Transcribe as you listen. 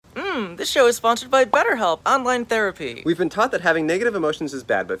This show is sponsored by BetterHelp Online Therapy. We've been taught that having negative emotions is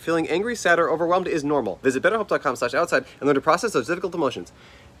bad, but feeling angry, sad, or overwhelmed is normal. Visit betterhelp.com/outside and learn to process those difficult emotions.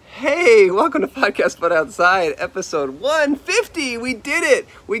 Hey, welcome to Podcast But Outside, episode 150. We did it.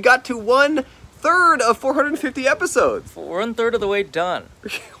 We got to 1/3 of 450 episodes. 1/3 of the way done.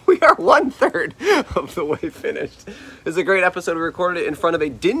 We are 1/3 of the way finished. It's a great episode. We recorded it in front of a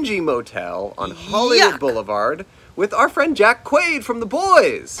dingy motel on Hollywood Boulevard with our friend Jack Quaid from The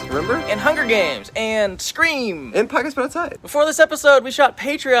Boys. Remember? And Hunger Games and Scream. And Podcast But Outside. Before this episode, we shot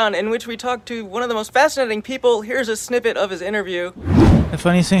Patreon, in which we talked to one of the most fascinating people. Here's a snippet of his interview. The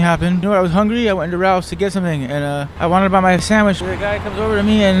funniest thing happened. You know, I was hungry. I went to Ralph's to get something, and I wanted to buy my sandwich. The guy comes over to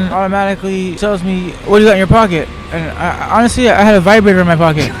me and automatically tells me, "What do you got in your pocket?" And honestly, I had a vibrator in my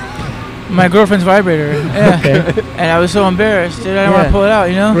pocket. My girlfriend's vibrator. Yeah. Okay. And I was so embarrassed. I didn't want to pull it out,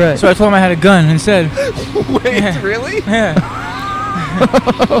 you know? Right. So I told him I had a gun instead. Wait, really? Yeah.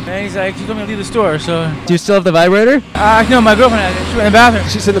 And he's like, she told me to leave the store, so... Do you still have the vibrator? No, my girlfriend has it. She went in the bathroom.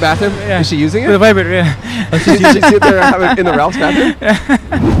 She's in the bathroom? Yeah. Is she using it? With a vibrator, yeah. Did she sit there and have it in the Ralph's bathroom? Yeah.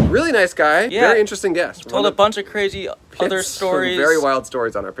 Really nice guy. Yeah. Very interesting guest. Told a bunch of crazy other stories. Some very wild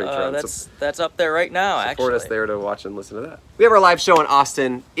stories on our Patreon. That's up there right now, actually. Support us there to watch and listen to that. We have our live show in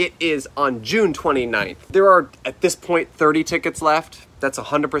Austin. It is on June 29th. There are, at this point, 30 tickets left. That's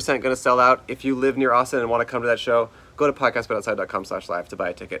 100% going to sell out. If you live near Austin and want to come to that show, go to podcastbutoutside.com/live to buy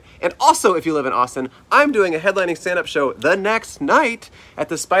a ticket. And also, if you live in Austin, I'm doing a headlining stand-up show the next night at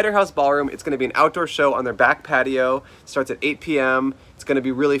the Spider House Ballroom. It's going to be an outdoor show on their back patio. It starts at 8 p.m. It's going to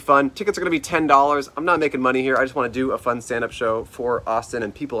be really fun. Tickets are going to be $10. I'm not making money here. I just want to do a fun stand-up show for Austin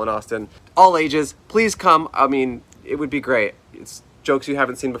and people in Austin. All ages. Please come. I mean, it would be great. It's jokes you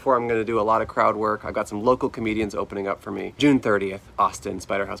haven't seen before. I'm going to do a lot of crowd work. I've got some local comedians opening up for me. June 30th, Austin,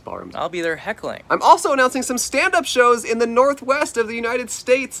 Spider House Ballroom. I'll be there heckling. I'm also announcing some stand-up shows in the Northwest of the United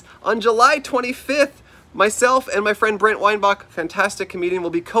States. On July 25th, myself and my friend Brent Weinbach, fantastic comedian,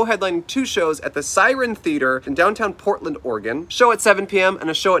 will be co-headlining 2 shows at the Siren Theater in downtown Portland, Oregon. Show at 7 p.m. and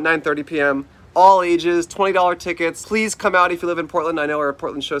a show at 9:30 p.m. All ages, $20 tickets. Please come out if you live in Portland. I know our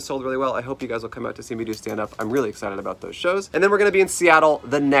Portland show sold really well. I hope you guys will come out to see me do stand-up. I'm really excited about those shows. And then we're going to be in Seattle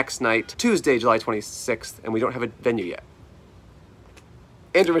the next night, Tuesday, July 26th, and we don't have a venue yet.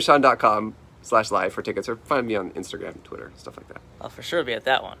 AndrewMichon.com/live for tickets, or find me on Instagram, Twitter, stuff like that. I'll for sure be at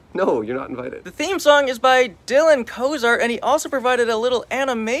that one. No, you're not invited. The theme song is by Dylan Kozart, and he also provided a little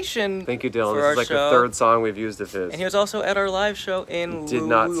animation. Thank you, Dylan. For this is like show. The 3rd song we've used of his. And he was also at our live show in Did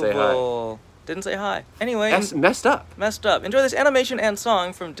not say Louisville. Didn't say hi. Anyway. Messed up. Messed up. Enjoy this animation and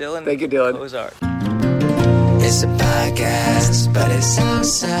song from Dylan Thank you, Dylan. Kozart. It's a podcast, but it's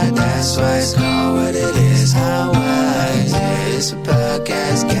outside. That's why it's called what it is. How wise it's a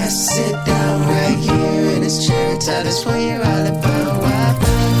podcast. Guys, sit down right here in this chair. Tell us what you're all about. Why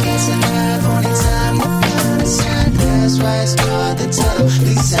podcasts alive? Only time to find a sign. That's why it's called the title.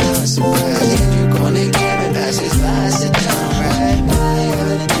 Please tell us why. If you're gonna give it, that's just why. Sit down right by.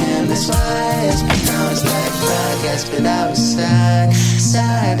 That's why it's pronounced like podcast, but outside,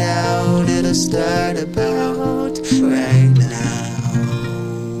 side out, it'll start about right now.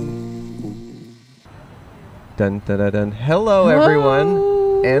 Dun, dun, dun, dun. Hello,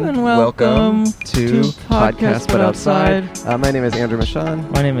 everyone, and welcome to Podcast But Outside. My name is Andrew Michon.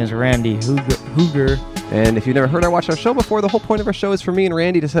 My name is Randy Hooger. And if you've never heard or watched our show before, the whole point of our show is for me and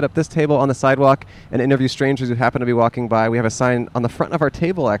Randy to set up this table on the sidewalk and interview strangers who happen to be walking by. We have a sign on the front of our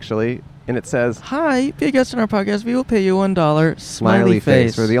table, actually, and it says, "Hi, be a guest on our podcast. We will pay you $1. Smiley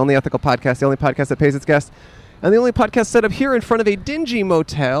face." We're the only ethical podcast, the only podcast that pays its guests, and the only podcast set up here in front of a dingy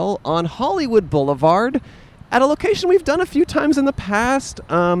motel on Hollywood Boulevard at a location we've done a few times in the past.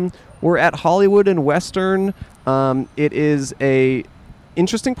 We're at Hollywood and Western. It is a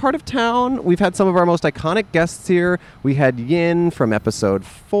interesting part of town. We've had some of our most iconic guests here. We had Yin from episode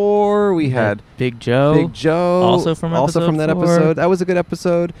 4. We had Big Joe. Also from that 4. episode. That was a good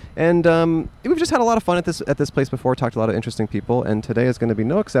episode. And we've just had a lot of fun at this place before. Talked to a lot of interesting people, and today is going to be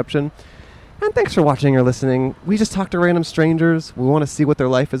no exception. And thanks for watching or listening. We just talk to random strangers. We want to see what their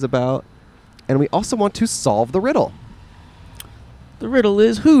life is about, and we also want to solve the riddle. The riddle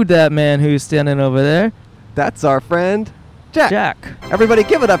is, who that man who's standing over there? That's our friend Jack. Everybody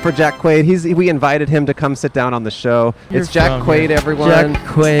give it up for Jack Quaid. We invited him to come sit down on the show. It's Jack Quaid, everyone. Jack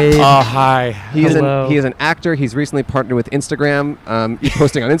Quaid. Oh, hi. He is an actor. He's recently partnered with Instagram. You're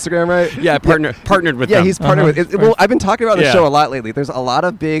posting on Instagram, right? Yeah, partnered with them. Yeah, he's partnered with... Well, I've been talking about the show a lot lately. There's a lot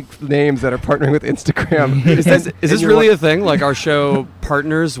of big names that are partnering with Instagram. Is this really a thing? Like our show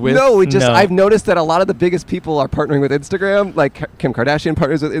partners with? No, No. I've noticed that a lot of the biggest people are partnering with Instagram. Like Kim Kardashian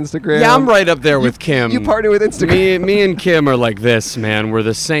partners with Instagram. Yeah, I'm right up there with Kim. You partner with Instagram. Me and Kim are like this, man. We're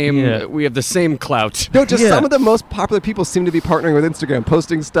the same. Yeah. We have the same clout. No, just Yeah. some of the most popular people seem to be partnering with Instagram,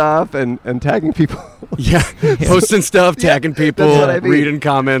 posting stuff and tagging people. Yeah, posting stuff, tagging people, that's what I mean. reading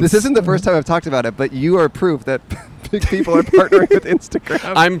comments. This isn't the first time I've talked about it, but you are proof that big people are partnering with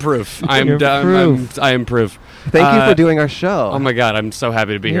Instagram. I'm proof. I You're proof. am proof. Thank you for doing our show. Oh my God, I'm so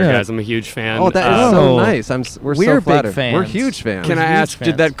happy to be here, Yeah. guys. I'm a huge fan. Oh, that is Oh. so nice. We're so We're big flattered. fans. We're huge fans. Can I Huge ask, fans.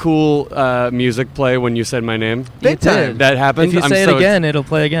 did that cool music play when you said my name? Big It did. time. That happened? If you I'm say so it again, it'll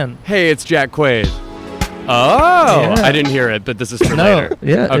play again. Hey, it's Jack Quaid. Oh, Yeah. I didn't hear it, but this is for No, later.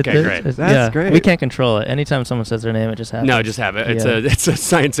 yeah, Okay, great. That's yeah. great. We can't control it. Anytime someone says their name, it just happens. No, just have it. Yeah. It's a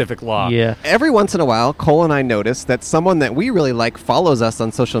scientific law. Yeah. Every once in a while, Cole and I notice that someone that we really like follows us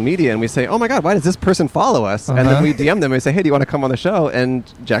on social media, and we say, "Oh my God, why does this person follow us?" And then Uh-huh. we DM them and we say, "Hey, do you want to come on the show?" And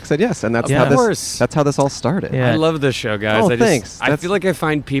Jack said yes, and that's Of how this. course. That's how this all started. Yeah. I love this show, guys. Oh, I just, thanks. I That's- feel like I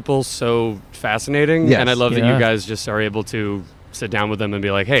find people so fascinating, Yes. and I love that Yeah. you guys just are able to sit down with them and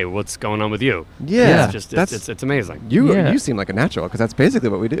be like, "Hey, what's going on with you?" Yeah, It's just that's it's amazing. you. Yeah. You seem like a natural because that's basically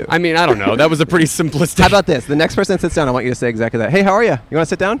what we do. I mean, I don't know. That was a pretty simplistic. How about this? The next person that sits down, I want you to say exactly that. Hey, how are you? You want to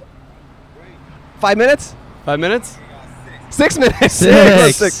sit down? 5 minutes? 5 minutes? 6 minutes.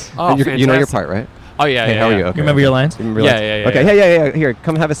 Six. Oh, And you know your fantastic. part, right? Oh yeah, Hey, yeah. how are yeah. you? Okay. You remember your lines? You remember Yeah, lines? yeah, yeah, Okay, yeah. yeah. Here,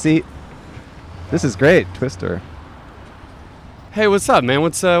 come have a seat. This is great, Twister. Hey, what's up, man?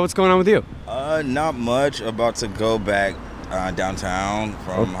 What's going on with you? Not much. About to go back downtown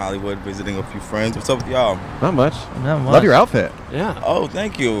from Hollywood, visiting a few friends. What's up with y'all? Not much. Not much. Love your outfit. Yeah. Oh,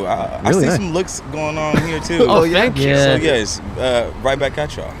 thank you. I Really see nice. some looks going on here too. Oh, thank you. Yeah. So yes, right back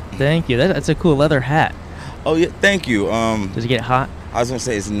at y'all. Thank you. That's a cool leather hat. Oh yeah, thank you. Does it get hot? I was gonna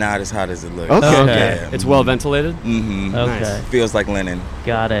say it's not as hot as it looks. Okay. Okay. Yeah. It's well ventilated. Mm-hmm. Okay. Nice. Feels like linen.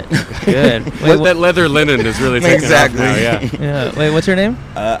 Got it. Good. That leather linen is really taking Exactly. off now. Yeah. Yeah. Wait, what's your name?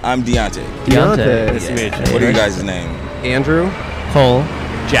 I'm Deontay. Deontay. Nice to meet you. What are you guys' name? Andrew, Cole.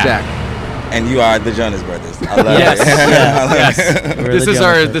 Jack. And you are the Jonas Brothers. I love Yes. it. Yes. We're This the is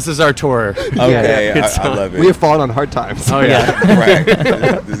Jonas our tour. Okay, It's I love it. we have fallen on hard times. Oh yeah. right.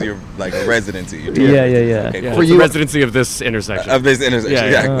 This is your like residency. Your tour. Yeah. Okay, Yeah, For it's cool. the you- residency of this intersection. Of this intersection. Yeah,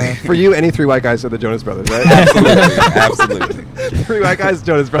 yeah. Exactly. For you, any three white guys are the Jonas Brothers, right? Absolutely. Three white guys,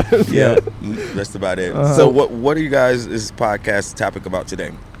 Jonas Brothers. Yeah. That's about it. So what are you guys' podcast topic about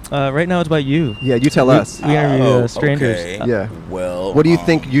today? Right now it's about you. Yeah, you tell us. We interview Oh, strangers. okay. Yeah. Well, What do you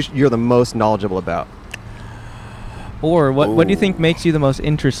think you're the most knowledgeable about? Or what do you Ooh. think makes you the most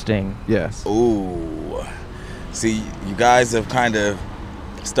interesting? Yes. Ooh. See, you guys have kind of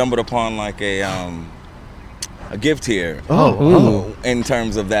stumbled upon like a gift here. Oh. In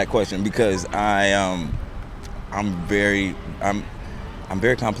terms of that question, because I'm very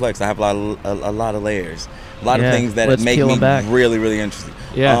complex. I have a lot of layers, a lot Yeah, of things that let's make peel me them back. really, really interesting.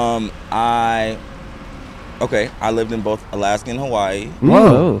 Yeah. I lived in both Alaska and Hawaii.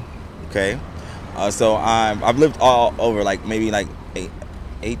 Whoa. Okay, so I've lived all over, like maybe like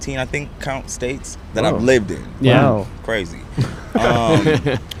 18, I think, count states that Whoa. I've lived in. Yeah. Wow. Crazy.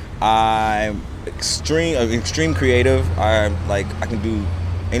 I'm extreme creative. I can do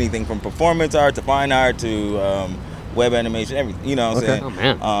anything from performance art to fine art to web animation, everything. You know what I'm Okay.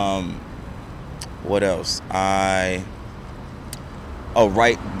 saying? Oh man. What else?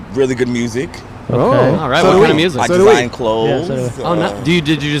 Write really good music. Okay. All right. So What do kind we. of music? I So do we. design clothes. Yeah, so do Oh no. Did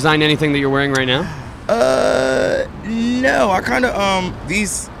you design anything that you're wearing right now? No. I kind of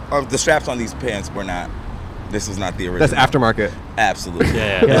these the straps on these pants were not. This was not the original. That's aftermarket. Absolutely.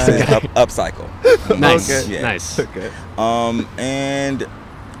 Yeah. This is upcycle. Nice. Yeah. Nice. Okay. And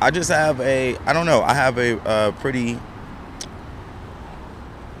I just have I have a pretty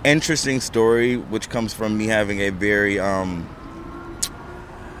interesting story, which comes from me having a very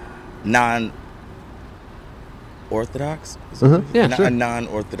non-orthodox, Yeah, sure. a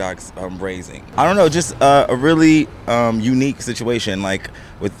non-orthodox raising. I don't know, just a really unique situation. Like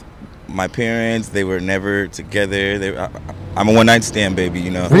with my parents, they were never together. I'm a one-night stand baby, you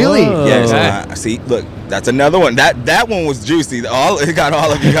know. Really? Whoa. Yes. Okay. See, look, that's another one. That one was juicy. It got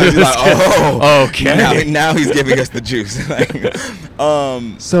all of you guys like, oh, Okay. Now he's giving us the juice.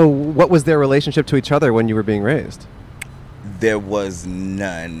 So, what was their relationship to each other when you were being raised? There was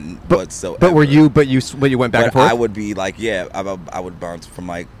none whatsoever. But you went back and But forth? I would be like, yeah, I would bounce from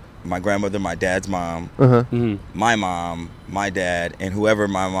like my grandmother, my dad's mom, Uh-huh. my mom, my dad, and whoever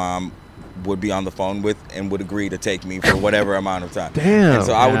my mom would be on the phone with and would agree to take me for whatever amount of time. Damn. And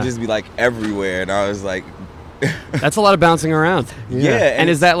so I would Yeah. just be like everywhere, and I was like, That's a lot of bouncing around. Yeah. And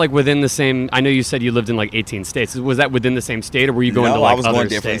is that like within the same? I know you said you lived in like 18 states. Was that within the same state, or were you going no, to like I was other going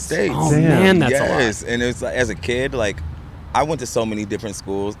different states. Oh man, that's a lot. Yes, and it's like, as a kid, like I went to so many different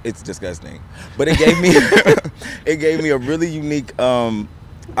schools. It's disgusting, but it gave me it gave me a really unique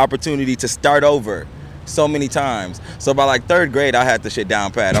opportunity to start over so many times. So by like 3rd grade, I had the shit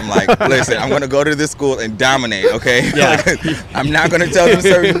down pat. I'm like, listen, I'm gonna go to this school and dominate. Okay, Yeah. Like, I'm not gonna tell them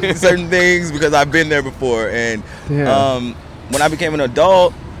certain things because I've been there before. And when I became an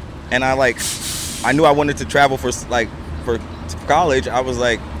adult, and I knew I wanted to travel for college. I was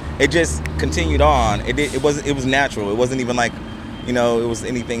like, it just continued on. It was natural. It wasn't even like, it was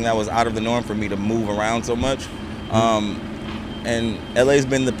anything that was out of the norm for me to move around so much. And LA's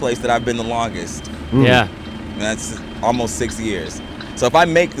been the place that I've been the longest. Yeah. And that's almost 6 years. So if I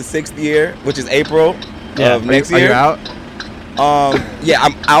make the 6th year, which is April of next year, are you out? Yeah,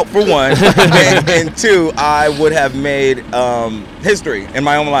 I'm out for one, and 2, I would have made history in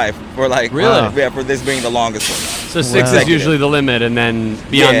my own life for like for this being the longest one. So 6 is usually the limit, and then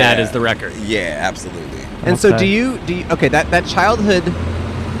beyond that is the record. Yeah, absolutely. And so do you okay, that childhood,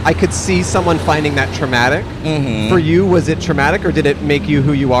 I could see someone finding that traumatic. Mm-hmm. For you, was it traumatic, or did it make you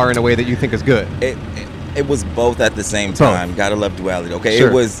who you are in a way that you think is good? It was both at the same time. Both. Gotta love duality. Okay, Sure.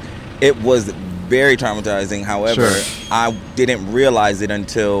 It was very traumatizing. However, Sure. I didn't realize it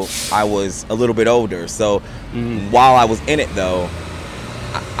until I was a little bit older. So while I was in it, though,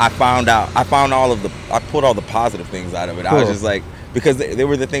 I pulled all the positive things out of it. I was just like, because they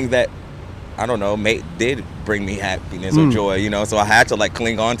were the things that, I don't know, did bring me happiness or joy, so I had to like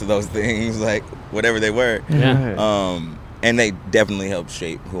cling on to those things, like whatever they were. Yeah. And they definitely helped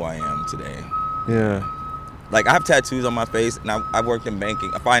shape who I am today. Yeah. Like, I have tattoos on my face, and I worked in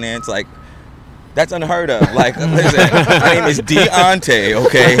banking, finance, like, that's unheard of. Like, listen, my name is Deontay,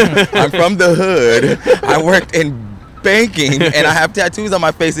 okay? I'm from the hood. I worked in banking, and I have tattoos on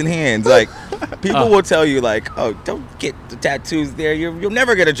my face and hands. Like, people will tell you, like, oh, don't get the tattoos there. You'll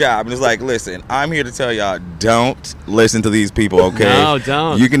never get a job. And it's like, listen, I'm here to tell y'all, don't listen to these people, okay? No,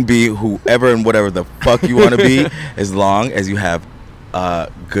 don't. You can be whoever and whatever the fuck you want to be, as long as you have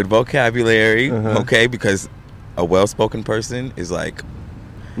good vocabulary, okay? Because a well-spoken person is like,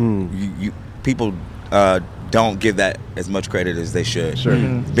 people don't give that as much credit as they should. Sure.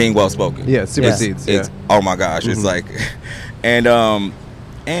 Being well-spoken. Yeah, supersedes. It's oh my gosh, it's like, and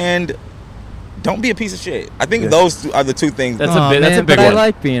don't be a piece of shit. I think those are the 2 things. That's a big but one. I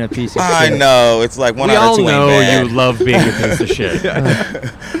like being a piece of shit. I know, it's like one We out all of 2 ain't know bad. you love being a piece of shit.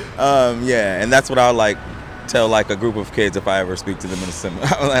 Yeah, and that's what I like tell like a group of kids if I ever speak to them in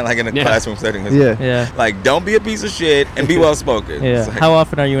a like in a classroom setting. Yeah. Like, don't be a piece of shit and be well-spoken. Yeah. Like, How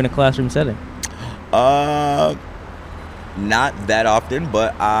often are you in a classroom setting? not that often,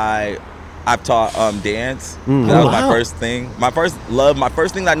 but I've taught dance. That was my first thing. My first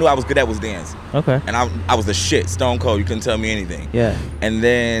thing that I knew I was good at was dance. Okay. And I was the shit, stone cold. You couldn't tell me anything. Yeah. And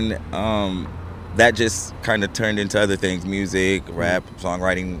then that just kind of turned into other things: music, rap,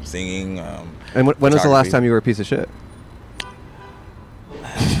 songwriting, singing. And when was the last time you were a piece of shit?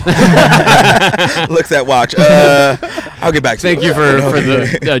 Looks at watch. I'll get back to Thank you for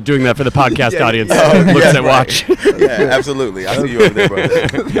the doing that for the podcast audience. Looks at watch. Yeah, absolutely. I see you over there,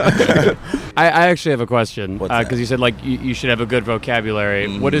 brother. I actually have a question because you said like you should have a good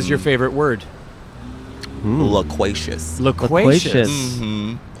vocabulary. What is your favorite word? Loquacious. Loquacious.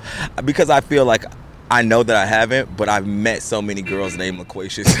 Because I feel like I know that I haven't, but I've met so many girls named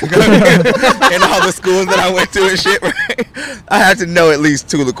Loquacious in all the schools that I went to and shit, right? I had to know at least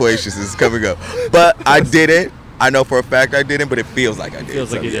 2 Loquaciouses coming up. But I didn't. I know for a fact I didn't, but it feels like I did.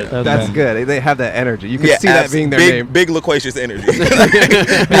 Feels like you did. Okay. That's good. They have that energy. You can see that being their name. Big loquacious energy.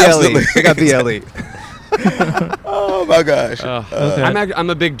 BLE. They got BLE. Oh my gosh. Okay. I'm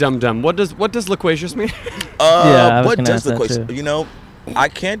a big dum-dum. What does loquacious mean? What does loquacious? I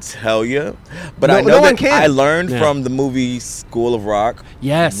can't tell you, but I know that I learned from the movie School of Rock.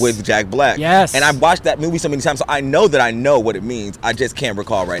 Yes. With Jack Black. Yes. And I've watched that movie so many times, so I know that I know what it means. I just can't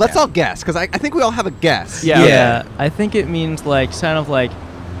recall right now. Let's all guess, because I think we all have a guess. Yeah. I think it means like kind of like,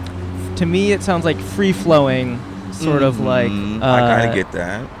 to me it sounds like free-flowing, sort of like. I kind of get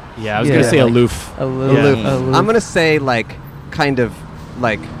that. Yeah, I was gonna say aloof. Aloof. I'm gonna say like kind of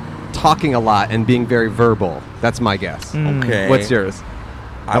like talking a lot and being very verbal. That's my guess. Okay. What's yours?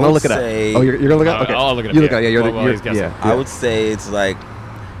 I I'm gonna would look it up. say- Oh, you're gonna look it up? Okay. I'll look it up. You look it up. Yeah, While he's guessing. I would say it's like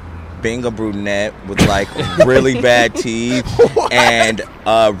being a brunette with like really bad teeth and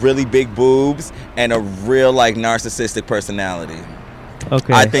really big boobs and a real like narcissistic personality.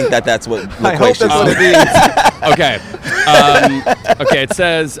 Okay. I think that's what I hope loquacious that's what it is. means. Okay. Okay. It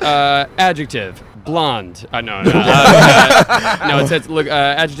says adjective: Blonde. No. No, it says, look,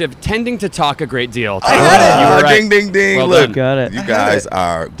 adjective, tending to talk a great deal. I had it. You were right. Ding, ding, ding. Well Look, done. Got it. you guys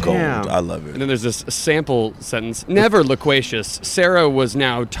are gold. Damn. I love it. And then there's this sample sentence. Never loquacious. Sarah was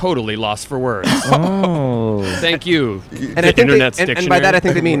now totally lost for words. Oh. Thank you, And the I think Internet's and dictionary. by that I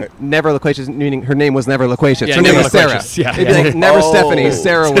think they mean never loquacious, meaning her name was never loquacious. Yeah, her name never was Sarah. loquacious, yeah. They'd be like, never Oh. Stephanie,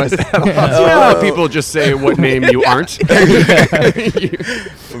 Sarah was. You know how people just say what name you aren't?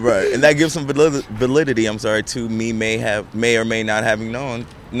 Right, and that gives some validity. I'm sorry, to me may or may not having known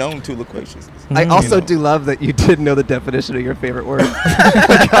to loquacious. I also do love that you did know the definition of your favorite word.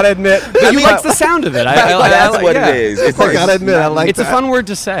 I gotta admit. But you like the sound of it. That's what yeah. it is. I gotta admit, I like It's a that. fun word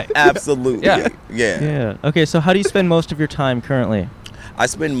to say. Absolutely. Yeah. Yeah. Okay, so how do you spend most of your time currently? I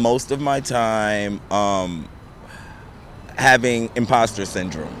spend most of my time having imposter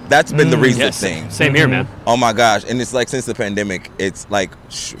syndrome. That's been the recent Yes. thing. Same here, man. Oh my gosh. And it's like since the pandemic, it's like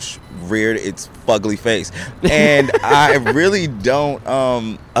reared its fugly face. And I really don't,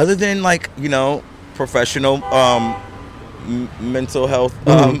 other than like, professional mental health,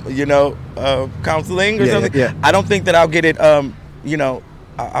 counseling or something. Yeah. I don't think that I'll get it,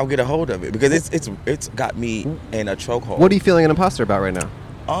 I'll get a hold of it because it's got me in a chokehold. What are you feeling an imposter about right now?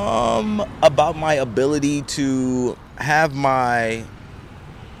 About my ability to have my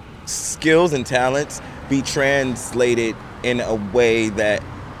skills and talents be translated in a way that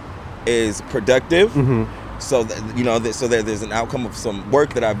is productive. So that so that there's an outcome of some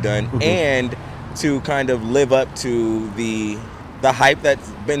work that I've done, and to kind of live up to the hype that's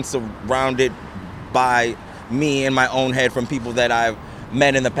been surrounded by me in my own head from people that I've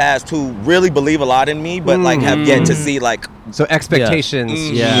met in the past who really believe a lot in me, but like have yet to see like. So expectations.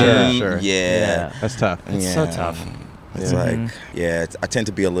 Sure. Yeah. That's tough. It's so tough. It's like, I tend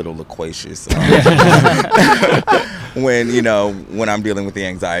to be a little loquacious when I'm dealing with the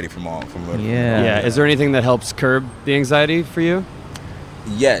anxiety from Yeah. Is there anything that helps curb the anxiety for you?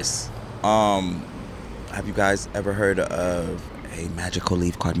 Yes. Have you guys ever heard of a magical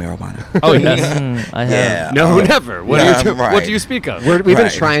leaf called marijuana? Oh, yes. I have. Yeah. No, never. What do you speak of? We've been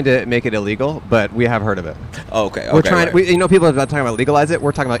Right. trying to make it illegal, but we have heard of it. Okay. We're trying. right. People are talking about legalize it.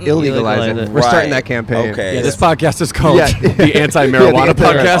 We're talking about illegalize it. We're starting that campaign. Okay. Yeah, this podcast is called Yeah. the Anti-Marijuana Yeah,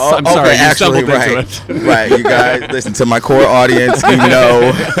 Podcast. Oh, I'm sorry, okay, you stumbled actually, into it. Right, you guys listen to my core audience. You know, No,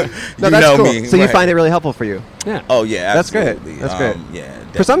 you that's know cool. me. So you right. find it really helpful for you. Yeah. Oh yeah, That's great. absolutely. That's great. Yeah.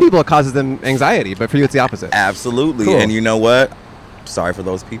 For some people, it causes them anxiety, but for you, it's the opposite. Absolutely. Cool. And you know what? Sorry for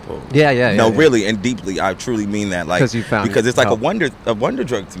those people. Yeah. No, really and deeply, I truly mean that. Like, 'Cause you found because it's like help. a wonder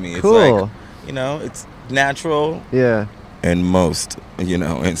drug to me. It's Cool. like, it's natural Yeah. in most,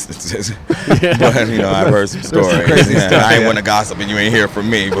 instances. But I've heard some stories. some crazy and stuff, I ain't yeah. want to gossip, and you ain't here from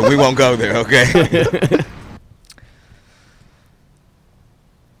me. But we won't go there, okay?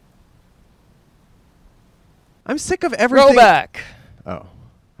 I'm sick of everything. Throwback. Oh,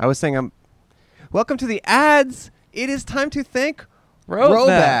 I was saying Welcome to the ads. It is time to thank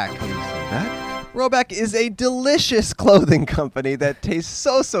Roback. Roback is a delicious clothing company that tastes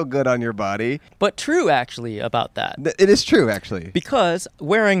so good on your body. But true, actually, about that. It is true, actually. Because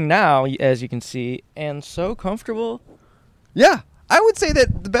wearing now, as you can see, and so comfortable. Yeah, I would say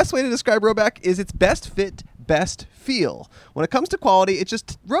that the best way to describe Roback is its best fit, best feel. When it comes to quality,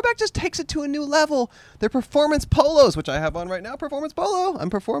 Roback just takes it to a new level. Their performance polos, which I have on right now, performance polo. I'm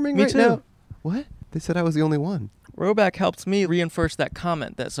performing Me right too. now. What? They said I was the only one. Roback helps me reinforce that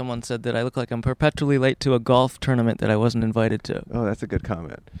comment that someone said that I look like I'm perpetually late to a golf tournament that I wasn't invited to. Oh, that's a good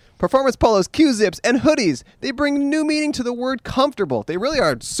comment. Performance polos, Q-zips, and hoodies. They bring new meaning to the word comfortable. They really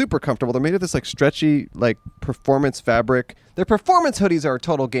are super comfortable. They're made of this stretchy performance fabric. Their performance hoodies are a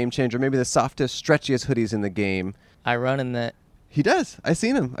total game changer. Maybe the softest, stretchiest hoodies in the game. I run in that. He does. I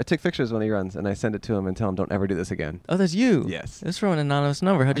seen him. I take pictures when he runs, and I send it to him and tell him, don't ever do this again. Oh, that's you. Yes. It's from an anonymous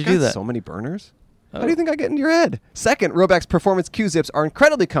number. How'd you I do got that? so many burners. Oh. How do you think I get in your head? Second, Roback's performance Q-zips are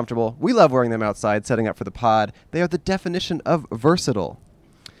incredibly comfortable. We love wearing them outside, setting up for the pod. They are the definition of versatile.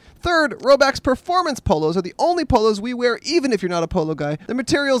 Third, Roback's performance polos are the only polos we wear, even if you're not a polo guy. The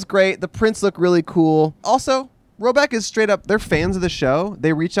material's great. The prints look really cool. Also, Roback is straight up, they're fans of the show.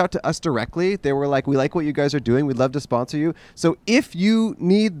 They reached out to us directly. They were like, we like what you guys are doing. We'd love to sponsor you. So if you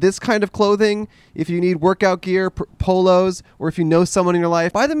need this kind of clothing, if you need workout gear, polos, or if you know someone in your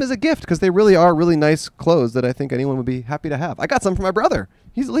life, buy them as a gift because they really are really nice clothes that I think anyone would be happy to have. I got some for my brother.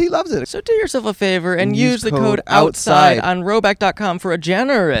 He loves it. So do yourself a favor and And use the code OUTSIDE outside on Roback.com for a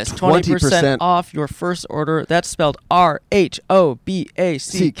generous 20% off your first order. That's spelled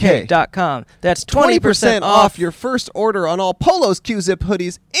RHOBACK.com. That's 20% off your first order on all polos, Q-zip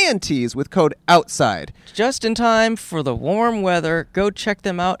hoodies, and tees with code OUTSIDE. just in time for the warm weather. Go check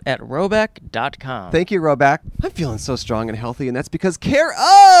them out at Roback.com. Thank you, Roback. I'm feeling so strong and healthy, and that's because Care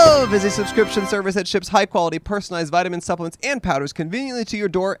of is a subscription service that ships high-quality, personalized vitamins, supplements, and powders conveniently to your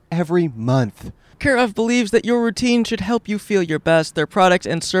door every month. Care of believes that your routine should help you feel your best. Their product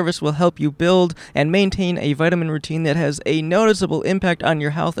and service will help you build and maintain a vitamin routine that has a noticeable impact on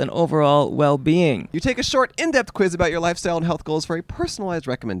your health and overall well-being. You take a short, in-depth quiz about your lifestyle and health goals for a personalized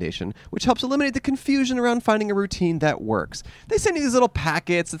recommendation, which helps eliminate the confusion around finding a routine that works. They send you these little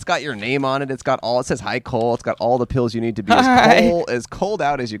packets. It's got your name on it. It says hi, Cole. It's got all the pills you need to be as cold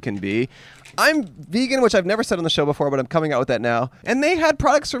out as you can be. I'm vegan, which I've never said on the show before, but I'm coming out with that now. And they had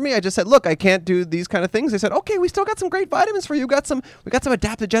products for me. I just said, look, I can't do these kind of things. They said, okay, we still got some great vitamins for you. We got some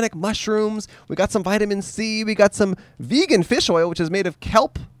adaptogenic mushrooms. We got some vitamin C. We got some vegan fish oil, which is made of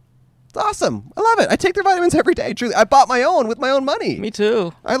kelp. It's awesome. I love it. I take their vitamins every day. Truly, I bought my own with my own money. Me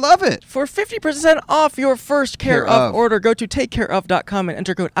too. I love it. For 50% off your first Care of order, go to takecareof.com and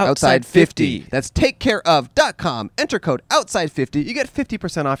enter code OUTSIDE50. That's takecareof.com. Enter code OUTSIDE50. You get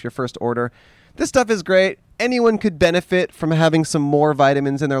 50% off your first order. This stuff is great. Anyone could benefit from having some more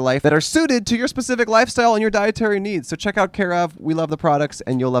vitamins in their life that are suited to your specific lifestyle and your dietary needs. So check out Care of. We love the products,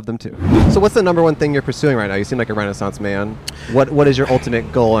 and you'll love them too. So what's the number one thing you're pursuing right now? You seem like a Renaissance man. What is your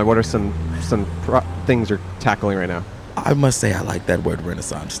ultimate goal, and what are some things you're tackling right now? I must say I like that word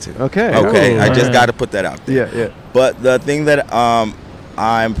Renaissance too. Okay. I just got to put that out there. Yeah. But the thing that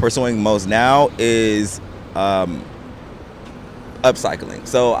I'm pursuing most now is upcycling.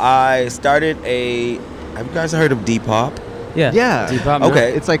 So I started have you guys heard of Depop? Yeah. Depop,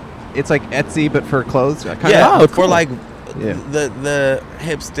 Okay. It's like Etsy, but for clothes. For like the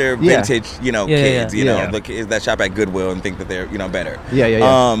hipster vintage, kids, the kids that shop at Goodwill and think that they're, better. Yeah. You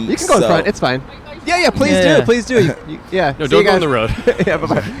can go in front. It's fine. Yeah. Please do. Yeah. No, don't go on the road. Yeah,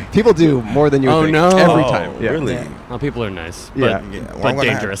 but people do more than you think. No. Every time. Yeah. Really? Yeah. Well, people are nice, Yeah. but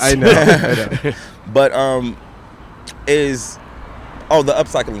dangerous. I know. But the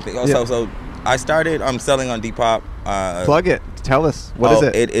upcycling thing. So I started selling on Depop. Plug it. Tell us. What is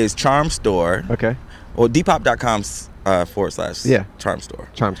it? It is Charm Store. Okay. Well, Depop.com / Charm Store.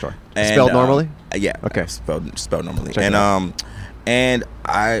 Charm Store. And, spelled normally? Yeah. Okay. Spelled normally. Check it out. And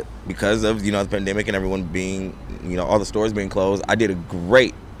I, because of the pandemic and everyone being, all the stores being closed, I did a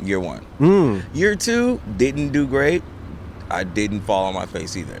great year one. Year two didn't do great. I didn't fall on my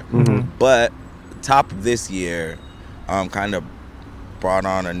face either. Mm-hmm. But top of this year, kind of brought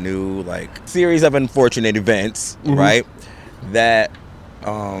on a new series of unfortunate events, right? That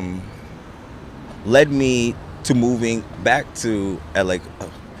led me to moving back to LA.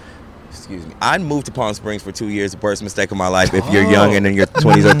 Excuse me. I moved to Palm Springs for 2 years. The worst mistake of my life. If you're young and in your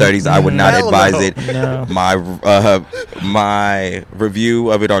 20s or 30s, I would not advise it. No. My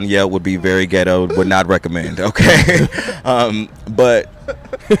review of it on Yelp would be very ghetto. Would not recommend. Okay, but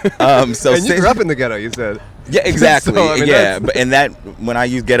so and you grew up in the ghetto, you said. Yeah, exactly. So, I mean, yeah, but and that when I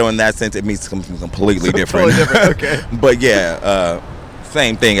use ghetto in that sense, it means something completely different. Totally different. Okay. But yeah,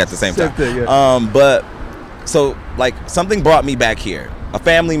 same thing at the same time. Thing, yeah. But so something brought me back here. A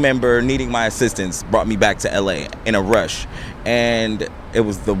family member needing my assistance brought me back to LA in a rush, and it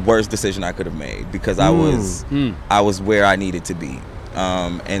was the worst decision I could have made because I was where I needed to be,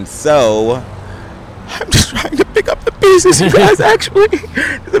 and so I'm just trying to pick up the pieces, you guys. Actually,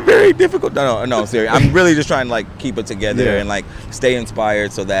 it's a very difficult. No, serious. I'm really just trying to keep it together and stay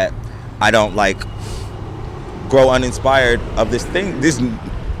inspired so that I don't grow uninspired of this thing. Yet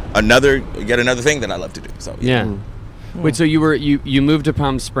another thing that I love to do. So yeah. Wait, so you moved to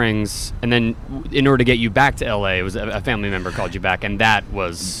Palm Springs, and then in order to get you back to LA, it was a family member called you back, and that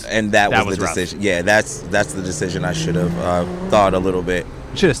was the decision. Yeah, that's the decision I should have thought a little bit.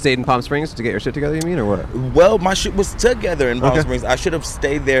 You should have stayed in Palm Springs to get your shit together, you mean, or what? Well, my shit was together in Palm Springs. I should have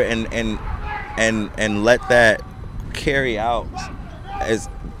stayed there and let that carry out as.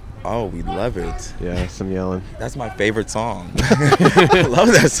 Oh, we love it. Yeah, some yelling. That's my favorite song. I love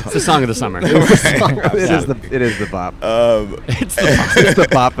that song. It's the song of the summer. It is the bop. It's the bop. It's the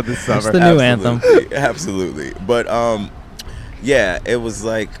bop of the summer. It's the new anthem. Absolutely. But yeah, it was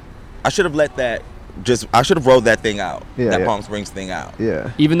I should have let that. I should have rolled that thing out. That Palm Springs thing out.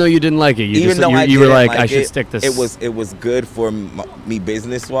 Yeah. Even though you didn't like it, you were like, I should stick this. It was good for me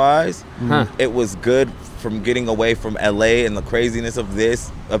business wise. It was good from getting away from LA and the craziness of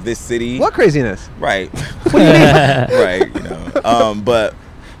this city. What craziness? Right. What do you mean? Right. But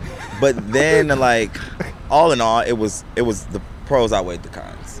But then, like, all in all, it was the pros outweighed the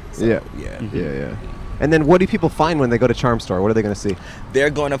cons. So, yeah. And then what do people find when they go to Charm Store? What are they going to see? They're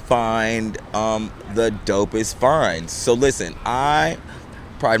going to find the dopest finds. So listen, I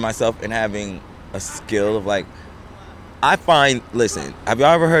pride myself in having a skill of like, listen, have y'all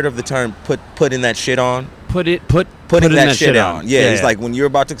ever heard of the term putting that shit on? Putting that shit on. Yeah, it's like when you're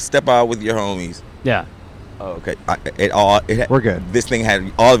about to step out with your homies. Yeah. Oh, okay. We're good. This thing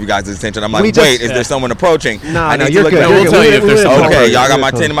had all of you guys' attention. I'm like, Is there someone approaching? No, you're good. We'll tell you if there's someone. Okay, y'all got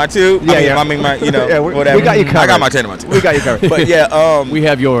my 10 and my 2? I mean, my, whatever. We got you covered. I got my 10 and my 2. We got you covered. But yeah, we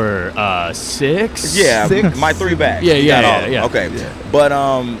have your 6. Yeah, 6? my 3 bags. Yeah. Okay. Yeah. But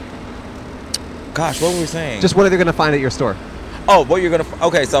gosh, what were we saying? Just what are they going to find at your store? Oh, what you're gonna?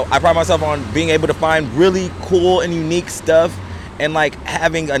 Okay, so I pride myself on being able to find really cool and unique stuff, and like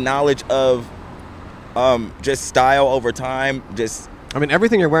having a knowledge of just style over time. I mean,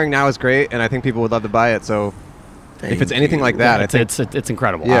 everything you're wearing now is great, and I think people would love to buy it. So if it's anything like that, I think it's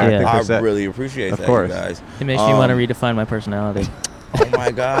incredible. Yeah, I really appreciate that, you guys. It makes me want to redefine my personality. Oh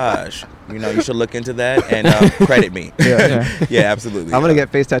my gosh. You should look into that and credit me. Yeah, absolutely. I'm going to get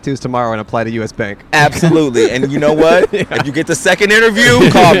face tattoos tomorrow and apply to U.S. Bank. Absolutely. And you know what? If you get the second interview,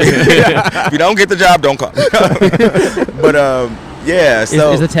 call me. If you don't get the job, don't call me. But, yeah.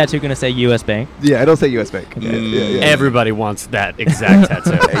 So Is the tattoo going to say U.S. Bank? Yeah, it'll say U.S. Bank. Everybody wants that exact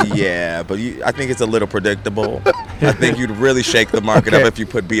tattoo. Yeah, but I think it's a little predictable. I think you'd really shake the market up if you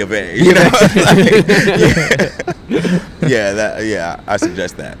put B of A. I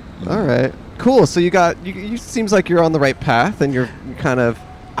suggest that. All right, cool. So you seems like you're on the right path, and you're kind of.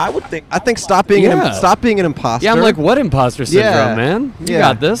 I think stop being an imposter. Yeah, I'm like, what imposter syndrome, man? You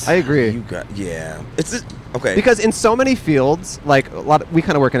got this. I agree. It's just, okay. Because in so many fields, like we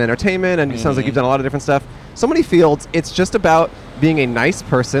kind of work in entertainment, and it sounds like you've done a lot of different stuff. So many fields, it's just about being a nice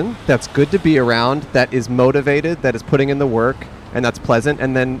person that's good to be around, that is motivated, that is putting in the work, and that's pleasant,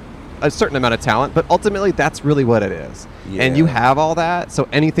 and then a certain amount of talent. But ultimately, that's really what it is. Yeah. And you have all that, so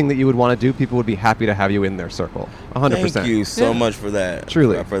anything that you would want to do, people would be happy to have you in their circle. 100%. Thank you so much for that.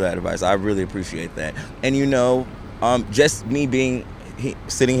 Truly. For that advice. I really appreciate that. And just me being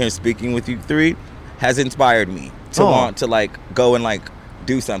sitting here speaking with you three has inspired me to want to like go and like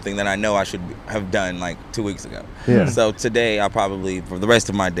do something that I know I should have done like 2 weeks ago. Yeah. So today I'll probably, for the rest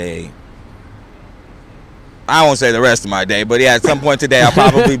of my day, I won't say the rest of my day, but yeah, at some point today I'll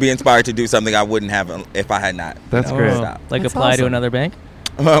probably be inspired to do something I wouldn't have if I had not. That's great. Stopped. Like apply to another bank?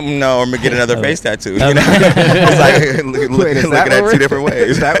 No, or get another face tattoo. It's like looking at it 2 different ways.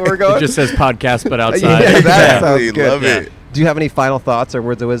 Is that where we're going? It just says podcast, but outside. Yeah, that sounds Exactly. good. Love it. Do you have any final thoughts or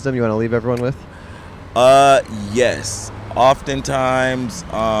words of wisdom you want to leave everyone with? Yes. Oftentimes,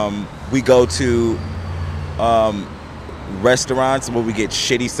 we go to restaurants where we get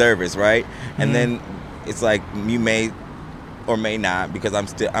shitty service, right? And then it's like you may or may not, because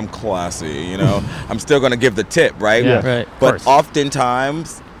I'm classy, I'm still gonna give the tip, right? Yeah, right. But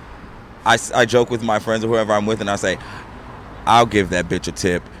oftentimes, I joke with my friends or whoever I'm with, and I say, "I'll give that bitch a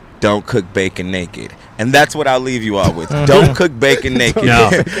tip. Don't cook bacon naked." And that's what I'll leave you all with. Don't cook bacon naked. No.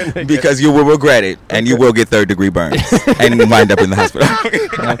 Because you will regret it, and you will get 3rd-degree burns and wind up in the hospital.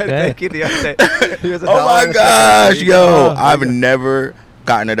 Okay. Thank you, Deontay. Here's a Oh dollar my and a gosh, second. yo. I've never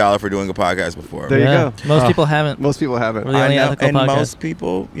gotten $1 for doing a podcast before. There you go. Most people haven't. Most people haven't. We're the only ethical and podcast. most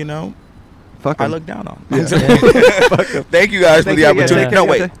people, Fuck I 'em. look down on. Yeah. Thank you guys for the opportunity. No,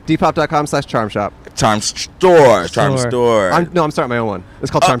 wait. Depop.com/charm shop. Charm Store. Charm Store. I'm starting my own one.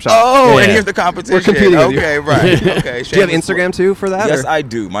 It's called Charm Shop. Oh, Yeah. and here's the competition. We're competing with you. Okay, right. Okay. Do you have Instagram too for that? Yes, or? I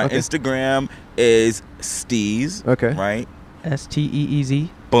do. My Okay. Instagram is Steez. Okay. Right? STEEZ.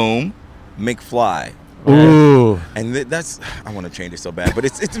 Boom. McFly. Ooh. And that's, I want to change it so bad, but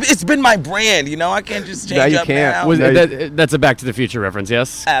it's been my brand, I can't just change No, you up can't. now. Was that's a Back to the Future reference,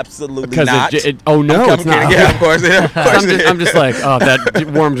 yes? Absolutely Because not. oh no, I'm it's not. kidding. Yeah, of course. Yeah, of course. I'm just like, oh, that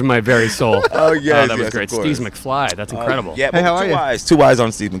warmed my very soul. Oh, yes, that was yes, great. of course. Steve McFly, that's incredible. Yeah, Hey, but how are you? Two eyes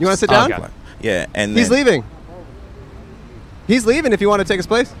on Steve. You want to sit Oh, down? okay. Yeah, and He's then, leaving. He's leaving if you want to take his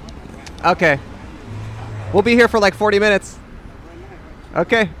place. Okay. We'll be here for like 40 minutes.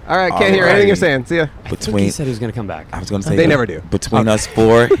 Okay. All right. Can't hear anything you're saying. See ya. I think he said he was going to come back. I was going to say They never do. Between us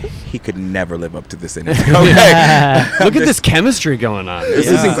 4, he could never live up to this energy. Okay. Look at this chemistry going on. This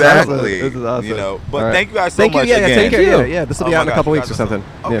Yeah. is exactly. This is awesome. But All right. thank you guys so Thank much you. Yeah, again. take care. Yeah. This will be Oh out in my a couple gosh, weeks or you guys are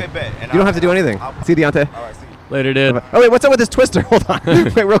something. so- Okay, Yeah. bet. And You don't have to do anything. See you, Deontay. All right, see you. Later, dude. Oh wait, what's up with this twister? Hold on.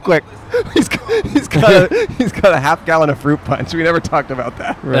 Wait, real quick. He's got a half gallon of fruit punch. We never talked about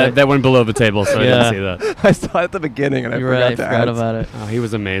that. That went below the table, so I Yeah. didn't see that. I saw it at the beginning and I You're forgot right. to Forgot add. about it. Oh, he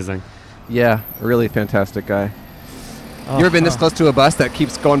was amazing. Yeah, really fantastic guy. You ever been this close to a bus that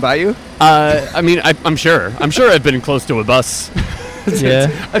keeps going by you? I mean, I'm sure I've been close to a bus. Yeah.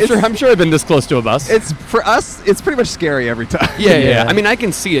 I'm sure I've been this close to a bus. It's for us. It's pretty much scary every time. Yeah. I mean, I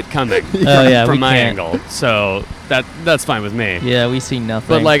can see it coming from my angle, so that's fine with me. Yeah, we see nothing.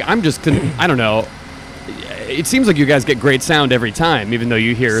 But like, I don't know. It seems like you guys get great sound every time, even though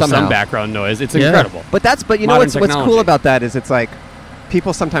you hear some background noise. It's incredible. But you know what's cool about that is it's like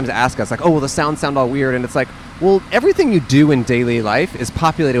people sometimes ask us like, oh, will the sound all weird? And it's like, well, everything you do in daily life is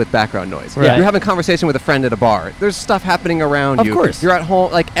populated with background noise. Right. You're having a conversation with a friend at a bar. There's stuff happening around you. Of course. You're at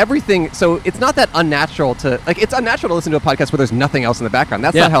home, like everything. So it's not that unnatural it's unnatural to listen to a podcast where there's nothing else in the background.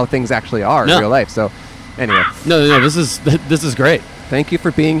 That's not how things actually are in real life. So anyway. No, this is great. Thank you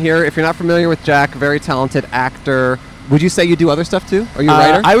for being here. If you're not familiar with Jack, very talented actor. Would you say you do other stuff too? Are you a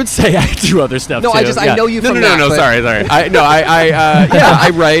writer? I would say I do other stuff too. No, I know you from No, that. Sorry. I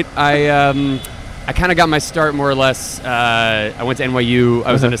write. I kind of got my start more or less. I went to NYU.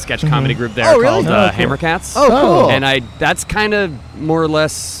 I was in a sketch comedy group there called Hammercats. Oh, cool. And that's kind of more or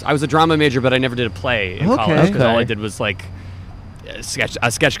less. I was a drama major, but I never did a play in college because all I did was like a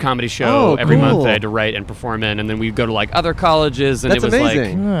sketch comedy show every month that I had to write and perform in, and then we'd go to like other colleges, and That's it was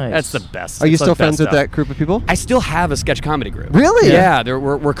amazing. like that's the best. Are you It's still the best friends with stuff. that group of people? I still have a sketch comedy group. Really? Yeah,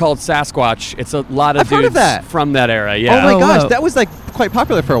 we're called Sasquatch. It's a lot of I've heard dudes of that. from that era. Yeah. Oh my gosh, wow. that was like quite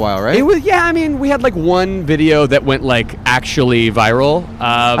popular for a while, right? It was, yeah. I mean, we had like one video that went like actually viral.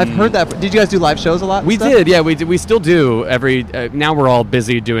 I've heard that. Did you guys do live shows a lot? We did, yeah. We did. We still do every. Now we're all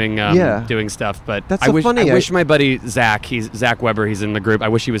busy doing doing stuff. But That's I so wish funny. I wish my buddy Zach. He's Zach Weber. He's in the group. I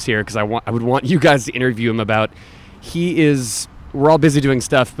wish he was here because I would want you guys to interview him about. We're all busy doing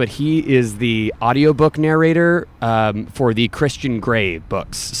stuff, but he is the audiobook narrator for the Christian Grey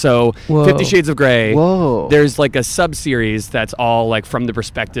books. So 50 Shades of Grey. Whoa. There's like a sub-series that's all like from the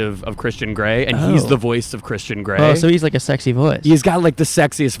perspective of Christian Grey, and he's the voice of Christian Grey. Oh, so he's like a sexy voice. He's got like the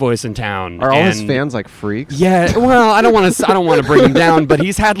sexiest voice in town. Are all his fans like freaks? Yeah, well, I don't want to bring him down, but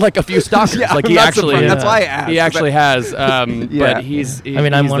he's had like a few stalkers. Like he actually, that's why I asked. he actually has. But he's. I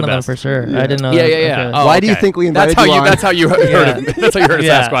mean, I'm he's one the of them best. for sure. I didn't know. Yeah. Okay. Oh, Why do you think we invited you on? That's how you heard him. That's how you heard of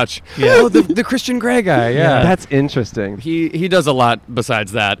Sasquatch. Yeah. Oh, the Christian Grey guy. Yeah. That's interesting. He does a lot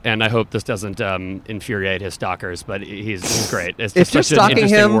besides that, and I hope this doesn't infuriate his stalkers. But he's great. It's If just you're such an stalking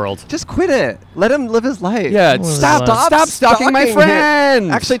interesting him, world. just quit it. Let him live his life. Yeah, Well, stop stalking my him.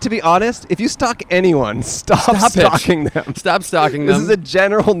 friends. Actually, to be honest, if you stalk anyone, stop it. stalking them. Stop stalking This them. is a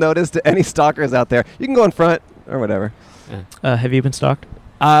general notice to any stalkers out there. You can go in front or whatever. Have you been stalked?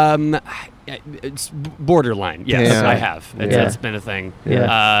 It's borderline. Yes, Yeah. I have. It's been a thing.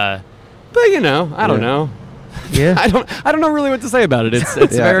 Yeah. But I don't know. Yeah. I don't know really what to say about it. It's Yeah,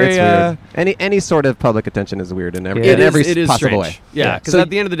 very it's weird. Any sort of public attention is weird in every, Yeah. in every it is possible strange. way. Yeah, because So- at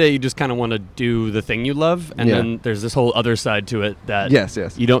the end of the day, you just kind of want to do the thing you love, and then there's this whole other side to it that Yes.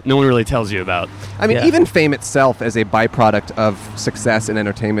 no one really tells you about. I mean, Yeah. even fame itself as a byproduct of success in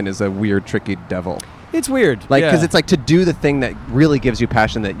entertainment is a weird, tricky devil. It's weird, Like, because it's like to do the thing that really gives you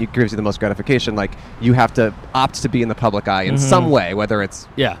passion, that gives you the most gratification, like you have to opt to be in the public eye in some way, whether it's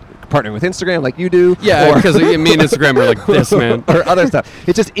yeah. partnering with Instagram like you do. Yeah, or because me and Instagram are like this, man. or other stuff.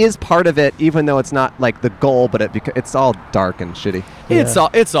 It just is part of it, even though it's not like the goal, but it's all dark and shitty.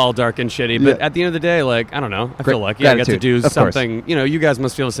 It's all dark and shitty, but Yeah. at the end of the day, like, I don't know, I Great feel lucky. I get to gratitude, do of course. something. You know, you guys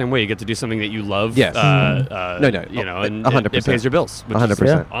must feel the same way. You get to do something that you love. Yes. No, No, you know, and 100%. it pays your bills. which is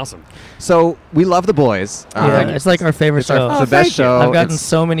 100%. awesome. So we love The Boys. Yeah, it's like our favorite It's our- show. it's the best show. I've gotten It's-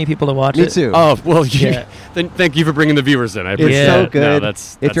 so many people to watch Me it. too. Oh well, Yeah. then thank you for bringing the viewers in. I It's appreciate so it. good. No,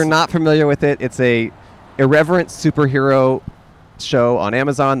 that's if you're not familiar with it, it's a irreverent superhero show on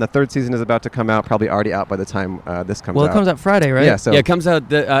Amazon. The third season is about to come out, probably already out by the time this comes out. Well, it comes out Friday, right? Yeah, so yeah, it comes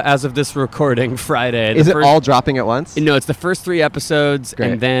out as of this recording Friday. is The it first- all dropping at once? No, it's the first 3 episodes,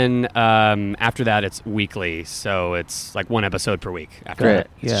 Great. and then after that, it's weekly. So it's like 1 episode per week. After Great. that.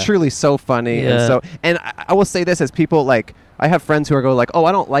 Yeah. It's truly so funny. Yeah. And so, and I will say this as people like, I have friends who are go like, oh,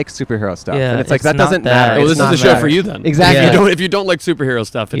 I don't like superhero stuff. Yeah, and it's like, it's that not doesn't that. matter. Well, It's this is not the show that. for you then. Exactly. Yeah. If you don't like superhero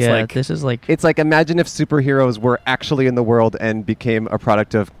stuff, it's Yeah, like this is like It's like, imagine if superheroes were actually in the world and became a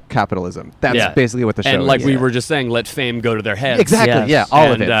product of capitalism. That's Yeah. basically what the show and is. like we were just saying, let fame go to their heads. Exactly. Yes. Yeah. All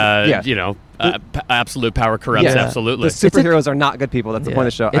and, of it. Yeah. You know, absolute power corrupts. Yeah. Absolutely. The superheroes are not good people. That's the point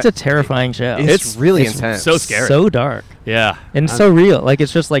of the show. It's a terrifying show. It's really intense. So scary. So dark Yeah. and so real. Like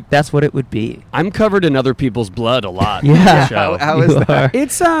it's just like that's what it would be. I'm covered in other people's blood a lot. Yeah. in the show. How is You that? are.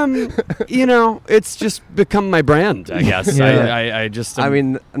 It's you know, it's just become my brand, I guess. Yeah. I just I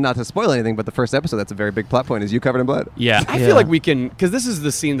mean, not to spoil anything, but the first episode, that's a very big plot point, is you covered in blood. yeah, I Yeah. feel like we can, because this is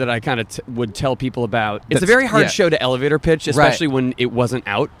the scene that I kind of would tell people about. It's a That's- very hard yeah. show to elevator pitch, especially when it wasn't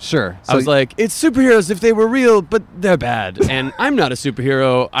out. Sure. I was like, like, it's superheroes if they were real, but they're bad. And I'm not a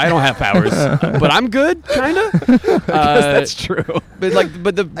superhero. I don't have powers, but I'm good, kind of. That's true. But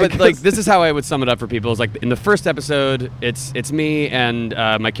this is how I would sum it up for people. Is like in the first episode, it's me and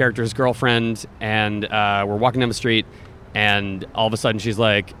my character's girlfriend, and we're walking down the street. And all of a sudden she's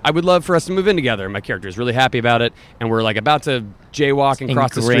like, I would love for us to move in together. And my character is really happy about it. And we're like about to jaywalk and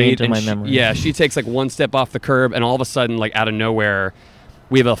cross the street. In And my memory. she takes like one step off the curb, and all of a sudden, like out of nowhere,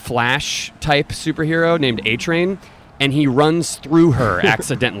 we have a Flash type superhero named A-Train, and he runs through her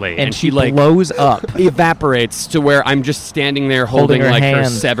accidentally. And she like blows up. evaporates to where I'm just standing there holding her like her hand.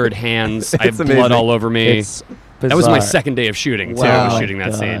 severed hands. I have amazing. blood all over me. It's That was my bizarre. second day of shooting, too, Wow. shooting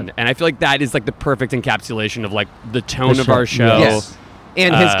that God. scene. And I feel like that is like the perfect encapsulation of like the tone The of show. our show. Yes.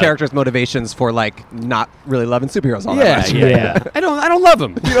 And his Uh, character's motivations for like not really loving superheroes all that Yeah, much. yeah. I don't love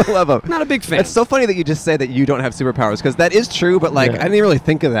him. You don't love him. Not a big fan. It's so funny that you just say that you don't have superpowers, because that is true, but like Yeah. I didn't even really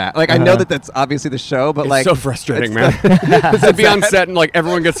think of that. Like I know that that's obviously the show, but It's like so frustrating, man. it's To be on set and like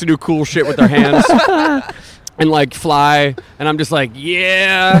everyone gets to do cool shit with their hands and like fly, and I'm just like,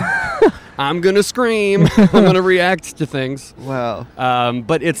 yeah, I'm gonna scream, I'm gonna react to things. Wow.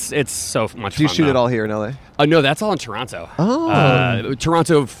 But it's so much Do you fun. shoot though. it all here in LA? No, that's all in Toronto. Oh.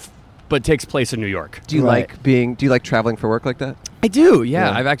 Toronto, but takes place in New York. Do you Right. do you like traveling for work like that? I do,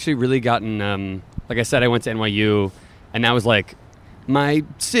 yeah. Yeah. I've actually really gotten, like I said, I went to NYU, and that was like my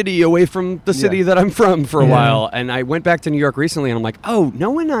city away from the city Yeah. that I'm from for a Yeah. while. And I went back to New York recently, and I'm like, oh,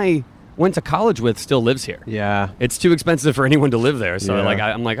 no one I went to college with still lives here. Yeah. It's too expensive for anyone to live there. So Yeah. like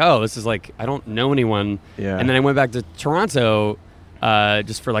I'm like, oh, this is like, I don't know anyone. Yeah. And then I went back to Toronto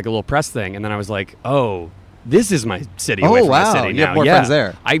just for like a little press thing, and then I was like, oh, this is my city away Oh, from wow. my city You have now. more Yeah. friends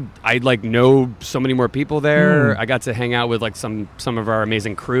there. I like know so many more people there. I got to hang out with like some of our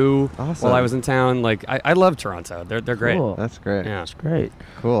amazing crew Awesome. while I was in town. Like I love Toronto. They're great. Cool. That's great. Yeah. Great.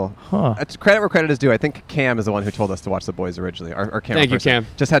 Cool. Huh. It's credit where credit is due. I think Cam is the one who told us to watch The Boys originally. Our camera Thank you, person. Cam.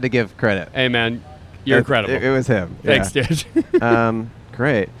 Just had to give credit. Hey man, you're incredible. It was him. Thanks, yeah. dude.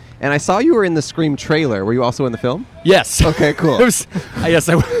 Great. And I saw you were in the Scream trailer. Were you also in the film? Yes. Okay, cool. Yes,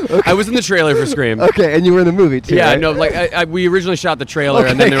 I was in the trailer for Scream. Okay, and you were in the movie too. Yeah, right? no, like we originally shot the trailer,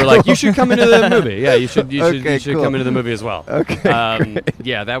 and then Okay, they were like, cool. "You should come into the movie. Yeah, you should Okay, cool. come into the movie as well." Okay,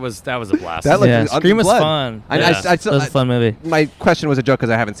 yeah, that was a blast. That looked Yeah, Scream was blood. fun. I Yeah. still, That was a fun movie. My question was a joke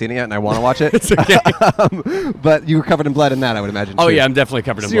because I haven't seen it yet and I want to watch it. It's okay. But you were covered in blood in that, I would imagine. Oh too. yeah, I'm definitely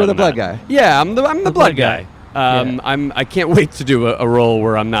covered in So blood. you're the in blood that. guy. Yeah, I'm the blood blood guy. guy. I can't wait to do a role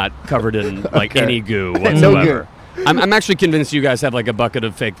where I'm not covered in like Okay. any goo No whatsoever. I'm actually convinced you guys have like a bucket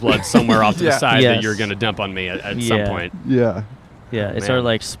of fake blood somewhere off to the Yeah. side that Yes. you're gonna dump on me at some Yeah. point. Yeah. Yeah, it's Man. our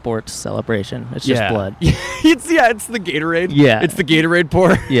like sports celebration. It's just blood. it's the Gatorade. Yeah. It's the Gatorade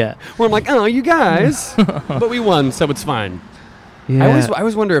pour. Yeah. Where I'm like, oh, you guys, but we won, so it's fine. Yeah. I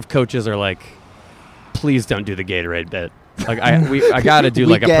always wonder if coaches are like, please don't do the Gatorade bit. Like I gotta do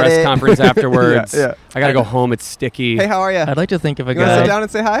We like a get press it. conference afterwards. Yeah. I gotta go home. It's sticky. Hey, how are you? I'd like to think of a You want to sit guy. down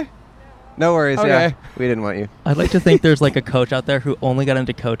and say hi? No worries. Okay. Yeah. We didn't want you. I'd like to think there's like a coach out there who only got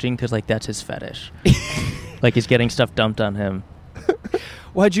into coaching because like that's his fetish. Like he's getting stuff dumped on him.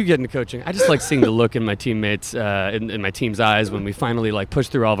 Why'd you get into coaching? I just like seeing the look in my teammates, in my team's eyes when we finally like push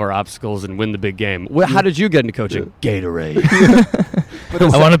through all of our obstacles and win the big game. How did you get into coaching? Gatorade.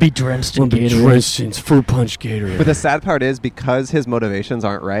 I want to be drenched in Gatorade. Fruit punch Gatorade. But the sad part is because his motivations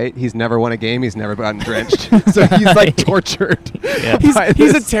aren't right, he's never won a game, he's never gotten drenched. So he's like tortured. Yeah.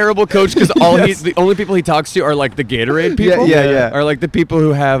 He's a terrible coach because the only people he talks to are like the Gatorade people. Yeah. Are like the people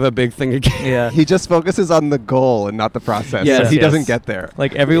who have a big thing of Gatorade. Yeah. He just focuses on the goal and not the process. Yes, so he yes. doesn't get there.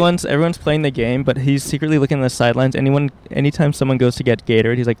 Like everyone's playing the game, but he's secretly looking at the sidelines. Anytime someone goes to get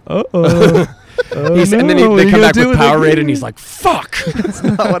Gatorade, he's like, and And then they come back with Powerade, and he's like, "Fuck, That's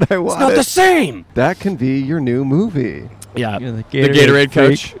not what I it's want. not the same." That can be your new movie. Yeah, You're the the Gatorade Gatorade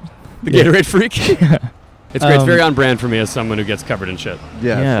coach, the Gatorade freak. It's great. It's Um, very on brand for me as someone who gets covered in shit.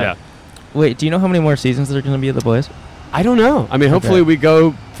 Yes. Yeah. Yeah. Wait, do you know how many more seasons there are going to be of The Boys? I don't know. I mean, hopefully Okay. we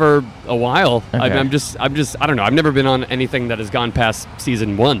go for a while. Okay. I'm just. I don't know. I've never been on anything that has gone past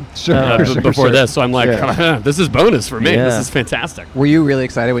season 1 Sure, before sure. this. So I'm like, Yeah. this is bonus for me. Yeah. This is fantastic. Were you really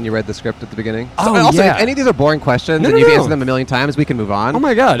excited when you read the script at the beginning? Oh, also, yeah. if any of these are boring questions No, and no, you've no. answered them a million times, we can move on. Oh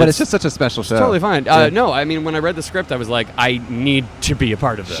my God, But it's it's just such a special show. Totally fine. Yeah. No, I mean, when I read the script, I was like, I need to be a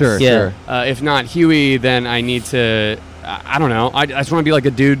part of this. Sure, Yeah. sure. If not Huey, then I need to. I don't know. I just want to be like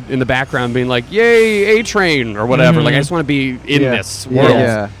a dude in the background, being like, "Yay, A-Train" or whatever. Mhm. Like, I just want to be in Yeah. this world.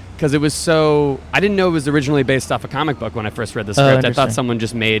 Yeah. Because it was so. I didn't know it was originally based off a comic book when I first read the script. I thought interesting. someone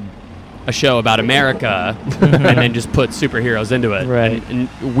just made a show about America and then just put superheroes into it. Right. And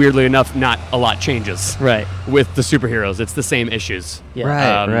weirdly enough, not a lot changes. Right. With the superheroes, it's the same issues.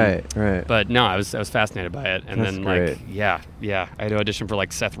 Yeah. Right. But no, I was fascinated by it, and That's then great. like yeah, I had to audition for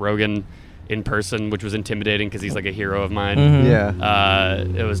like Seth Rogen in person, which was intimidating because he's like a hero of mine. Yeah.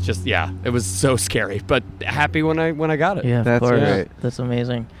 It was just it was so scary, but happy when I got it. Yeah, of That's course. great. That's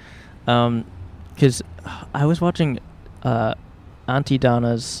amazing. Because I was watching Auntie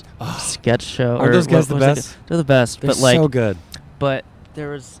Donna's sketch show. Aren't those guys the what was it? best? They're the best. They're but like, so good. But there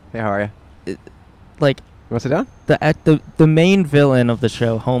was Hey, how are you? like You want to sit down? the main villain of the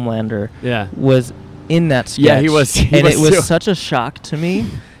show, Homelander, Yeah. was in that sketch. Yeah, he was. He and was it was too. such a shock to me.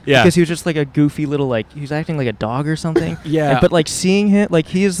 Yeah. Because he was just like a goofy little, like, he was acting like a dog or something. Yeah. But like seeing him, like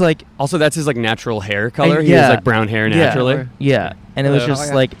he is like, Also, that's his like natural hair color. He yeah. has like brown hair naturally. Yeah. And it was Hello.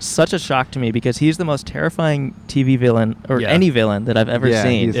 just like such a shock to me because he's the most terrifying TV villain or Yeah. any villain that I've ever Yeah,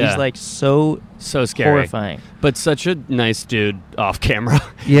 seen. he's- He's like so scary. horrifying. But such a nice dude off camera.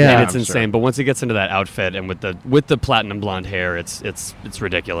 Yeah. and it's I'm insane. sure. But once he gets into that outfit and with the platinum blonde hair, it's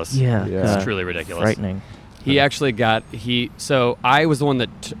ridiculous. Yeah. Yeah. It's truly ridiculous. Frightening. He actually so I was the one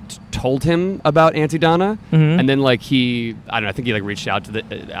that told him about Auntie Donna, and then like I don't know, I think he like reached out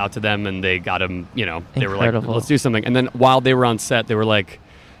to them and they got him, they were like, Incredible. let's do something. And then while they were on set, they were like,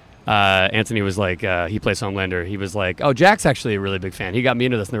 Anthony was like, he plays Homelander. He was like, oh, Jack's actually a really big fan. He got me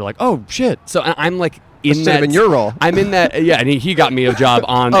into this, and they were like, oh shit. So I'm like This in should have that. been your role. I'm in that. Yeah, and he got me a job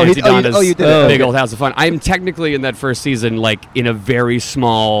on Oh, Auntie Donna's you did it. Big Okay. Old House of Fun. I'm technically in that first season, like in a very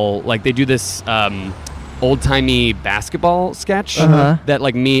small, like they do this old-timey basketball sketch that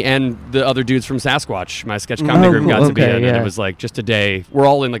like me and the other dudes from Sasquatch, my sketch comedy group, got to be in, and it was like just a day. We're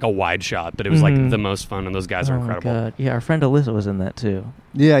all in like a wide shot, but it was like the most fun, and those guys are Oh my incredible. God. Yeah, our friend Alyssa was in that too.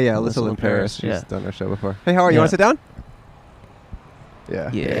 Yeah, Alyssa Alyssa in in Paris. Paris, She's yeah. done our show before. Hey, how are you? Yeah. Want to sit down? Yeah.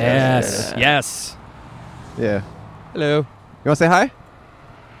 Yes, Yeah. yes. Yeah. Hello. You want to say hi?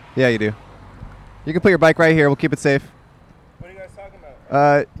 Yeah, you do. You can put your bike right here. We'll keep it safe. What are you guys talking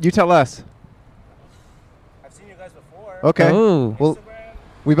about? You tell us. I've seen you guys before. Okay. Oh. Well, Instagram?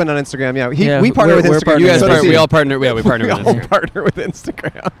 we've been on Instagram. Yeah. Yeah, we partner with we're Instagram. partners. You guys, So does he. we all partner. Yeah, we partner we with all Instagram. partner with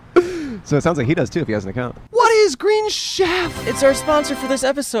Instagram. So it sounds like he does too if he has an account. What is Green Chef? It's our sponsor for this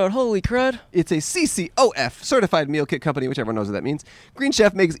episode. Holy crud. It's a CCOF certified meal kit company, which everyone knows what that means. Green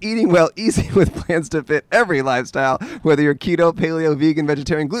Chef makes eating well easy with plans to fit every lifestyle. Whether you're keto, paleo, vegan,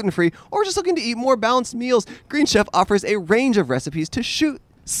 vegetarian, gluten-free, or just looking to eat more balanced meals, Green Chef offers a range of recipes to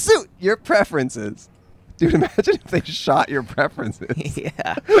suit your preferences. Dude, imagine if they shot your preferences.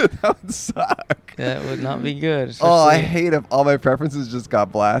 Yeah. That would suck. That would not be good. Oh, I especially- hate if all my preferences just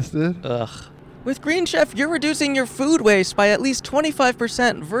got blasted. Ugh. With Green Chef, you're reducing your food waste by at least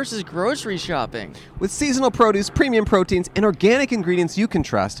 25% versus grocery shopping. With seasonal produce, premium proteins, and organic ingredients you can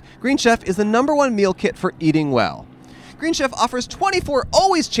trust, Green Chef is the #1 meal kit for eating well. Green Chef offers 24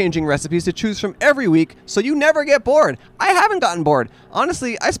 always changing recipes to choose from every week, so you never get bored. I haven't gotten bored.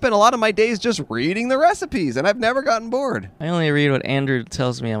 Honestly, I spend a lot of my days just reading the recipes, and I've never gotten bored. I only read what Andrew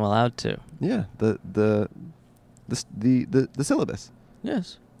tells me I'm allowed to. Yeah, the syllabus.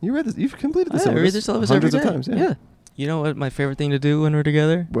 Yes. You read this. You've completed the I syllabus. read the syllabus hundreds every of day. times. Yeah. You know what my favorite thing to do when we're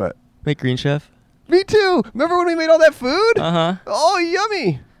together? What? Make Green Chef. Me too. Remember when we made all that food? Uh-huh. Oh,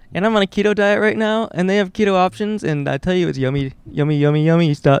 yummy. And I'm on a keto diet right now, and they have keto options, and I tell you, it's yummy, yummy, yummy,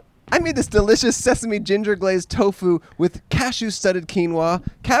 yummy stuff. I made this delicious sesame ginger glazed tofu with cashew studded quinoa,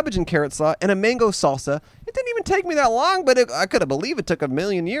 cabbage and carrot slaw, and a mango salsa. It didn't even take me that long, but I could have believed it took a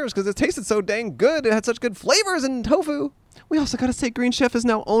million years because it tasted so dang good. It had such good flavors in tofu. We also got to say Green Chef is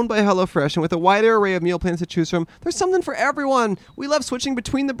now owned by HelloFresh, and with a wider array of meal plans to choose from, there's something for everyone. We love switching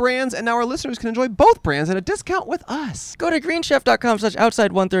between the brands, and now our listeners can enjoy both brands at a discount with us. Go to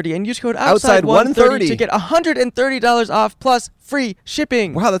greenchef.com/outside130 and use code Outside130 outside130 to get $130 off plus free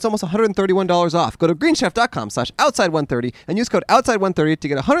shipping. Wow, that's almost $131 off. Go to greenchef.com/outside130 and use code outside130 to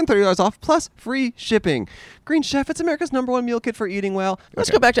get $130 off plus free shipping. Green Chef, it's America's #1 meal kit for eating well. Let's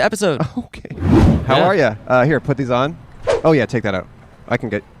go back to episode. Okay. How Yeah. are you? Here, put these on. Oh yeah, take that out. I can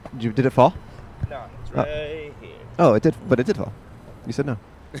get. Did it fall? No, it's right here. Oh, it did, but it did fall. You said no.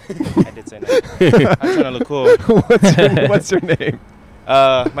 I did say no. I'm trying to look cool. What's your name?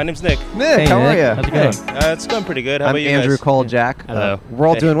 My name's Nick. Nick, Hey, how Nick. are How's you? it going? It's going pretty good. How I'm about you Andrew, guys? Cole, Jack. Hello. We're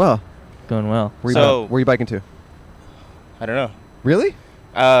all Hey. doing well. Going well. Where you biking to? I don't know. Really?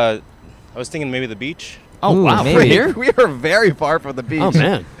 I was thinking maybe the beach. Oh Ooh, wow, maybe. we're here. We are very far from the beach. Oh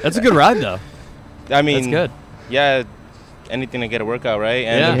man, that's a good ride though. I mean, That's good. Yeah, anything to get a workout, right?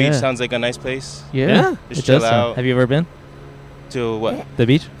 And Yeah. the beach Yeah. sounds like a nice place Yeah. Yeah. Just It chill does sound- out. Have you ever been? to what? The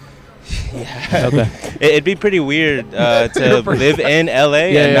beach? Yeah. Okay. It'd be pretty weird to live in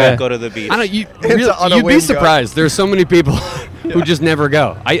LA and not go to the beach. I don't. You'd whim be go. surprised. There's so many people who just never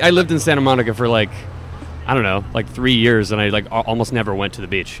go. I lived in Santa Monica for like, I don't know, like 3 years, and I like almost never went to the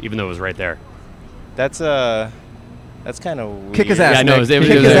beach, even though it was right there. That's kind of weird. Kick his ass. Yeah, no, Nick. it was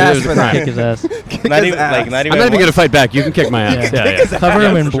Kick his ass a for crime. that. Kick his ass. Not even like not even. I'm not even once. gonna fight back. You can kick my ass. Yeah. Cover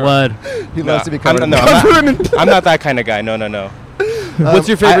him in blood. He loves to be covered. I'm not that kind of guy. No. What's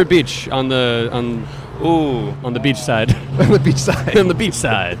your favorite beach on the Ooh. beach side? on the beach side. On the beach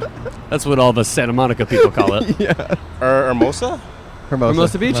side. That's what all the Santa Monica people call it. Hermosa?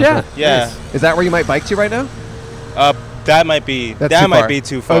 Hermosa Beach, yeah. Yeah. Nice. Is that where you might bike to right now? That might be That's that too might far. be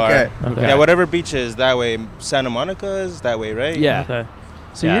too far. Okay. Yeah, whatever beach is that way. Santa Monica is that way, right? Yeah. Okay.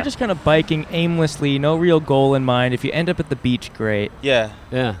 So Yeah. you're just kind of biking aimlessly, no real goal in mind. If you end up at the beach, great. Yeah.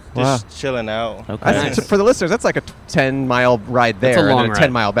 Yeah. Just chilling out. Okay. That's, for the listeners, that's like a 10-mile ride there That's a long and a ride.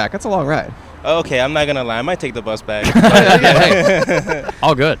 10-mile back. That's a long ride. Okay, I'm not gonna lie. I might take the bus back.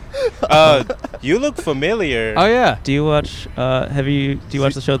 All good. You look familiar. Oh yeah. Do you watch? Do you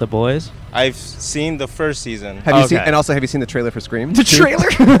watch the show The Boys? I've seen the first season. Have you seen? Okay. And also, have you seen the trailer for Scream? The trailer?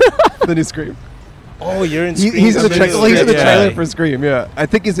 The new Scream. Oh, you're in Scream. He's in the Yeah. trailer for Scream. Yeah, I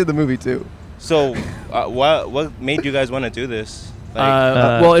think he's in the movie too. So, what made you guys want to do this?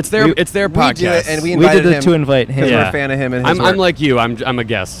 Well, it's their we podcast, do it, and we We invited did it him to invite him. because Yeah. we're a fan of him and his I'm work. like you. I'm a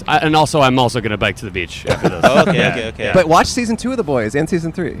guest, I'm also gonna bike to the beach after this. Oh, okay, Yeah. okay. Yeah. But watch season 2 of The Boys and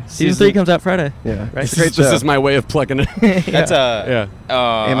season 3. Season 3 comes out Friday. Yeah, Right. it's a great show. This is my way of plugging it. That's Yeah.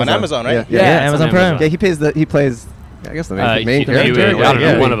 on Amazon, right? Yeah, Yeah, it's Amazon on Prime. Amazon. Yeah, he plays. I guess the main Huey, character. I don't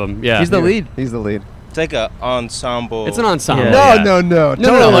know, one of them. Yeah. He's the lead. He's the lead. It's like a ensemble. It's an ensemble. Yeah. yeah. No.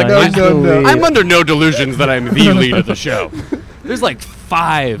 No, I'm under no delusions that I'm the lead of the show. There's like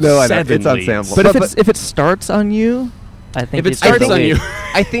 5, No, I know. 7 It's leads. ensemble. But if it starts on you, I think If it it's starts the on lead. you,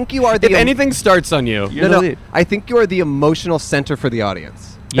 I think you are the. if anything starts on you, You're the lead. I think you are the emotional center for the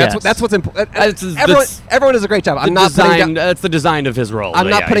audience. Yes. That's what's important. That's- Everyone does a great job. the I'm not putting design, down. that's the design of his role. I'm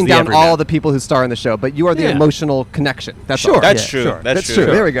not Yeah, putting he's the down everyman. all the people who star in the show, but you are the Yeah. emotional connection. That's Sure. all. That's Yeah, true. sure. That's true.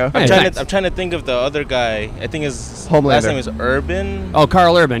 There we go. Hey, I'm thanks. trying to think of the other guy. I think his Homelander. last name is Urban. Oh,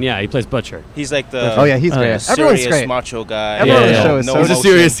 Carl Urban, yeah, he plays Butcher. He's like the Oh yeah, he's Oh, great. yeah. Everyone's serious great. macho guy. Everyone on the show is no so- He's a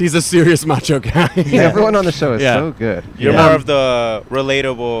emotion. serious macho guy. Everyone on the show is Yeah. so good. You're Yeah. more of the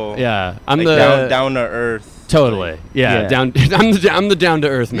relatable. Yeah, I'm like the down to earth. totally. Yeah, Yeah. down. I'm the down to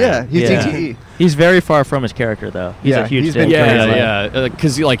earth man. Yeah, he's Yeah. DTE. He's very far from his character, though. He's Yeah, a huge he's been dick. crazy. Yeah,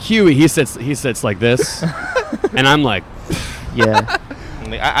 because like Huey, he sits like this, and I'm like, Yeah.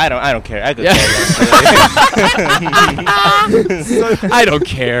 Like, I don't care. I could Yeah. care less. I don't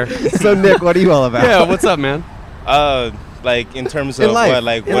care. So Nick, what are you all about? Yeah, what's up, man? Like in terms in of life? what,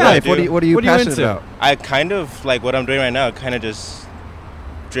 like in what life, I do. what are you What are you passionate into? about? I kind of like what I'm doing right now. Kind of just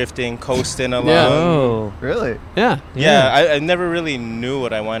drifting, coasting along. Yeah. Oh. Really? Yeah. Yeah, I never really knew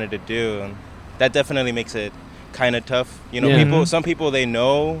what I wanted to do, and that definitely makes it kind of tough. You know, Yeah. some people they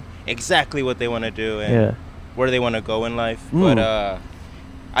know exactly what they want to do and Yeah. where they want to go in life, but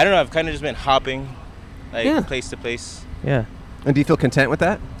I don't know. I've kind of just been hopping, like Yeah. place to place. Yeah. And do you feel content with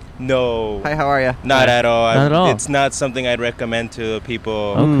that? No, Hi, how are you? not at all. Not at all. It's not something I'd recommend to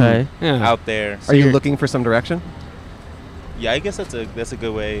people Okay. Yeah. out there. Are you looking for some direction Yeah, I guess that's a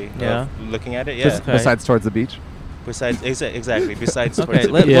good way Yeah. of looking at it. Yeah. Okay. besides towards the beach? Besides, exactly. Besides, Okay.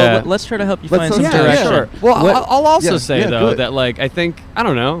 sports. Let's try to help you Let's- find some yeah, direction. sure. Well, What- I'll also Yeah, say yeah, though good. that like I think I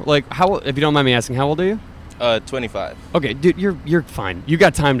don't know like how if you don't mind me asking how old are you? 25. Okay, dude, you're fine. You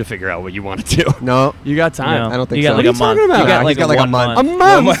got time to figure out what you want to do. No. You got time. No. I don't think you got so. like What a are you month. talking about? You got He's like got a like a 1 month. A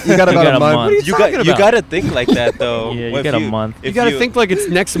month. month. You got about You got a a month. month. What are you You talking got about? you got to think like that though. Yeah, you If got a month. You got to think like it's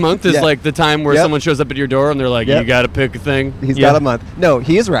next month is Yeah. like the time where Yep. someone shows up at your door and they're like, Yep. you got to pick a thing. He's Yeah. got a month. No,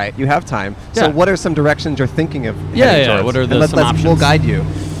 he is right. You have time. So Yeah. what are some directions you're thinking of? Yeah, heading yeah, towards? what are And the some We'll options? guide you.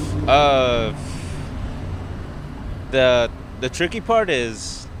 The tricky part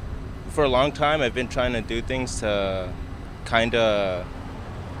is, for a long time, I've been trying to do things to kind of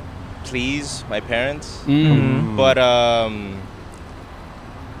please my parents. Mm. But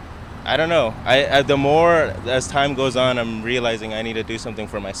I don't know. I the more as time goes on, I'm realizing I need to do something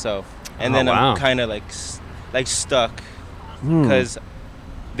for myself, and Oh, then wow. I'm kind of like stuck because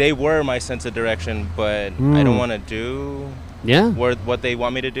they were my sense of direction, but I don't want to do Yeah. what they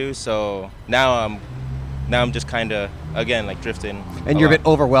want me to do. So now I'm just kind of again like drifting. And you're a bit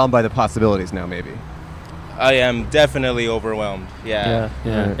along. overwhelmed by the possibilities now, maybe. I am definitely overwhelmed. Yeah.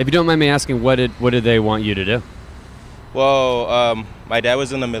 Yeah. If you don't mind me asking, what did they want you to do? Well, my dad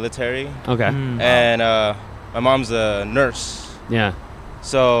was in the military, Okay. and my mom's a nurse. Yeah.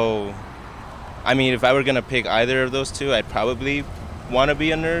 So, I mean, if I were gonna pick either of those two, I'd probably want to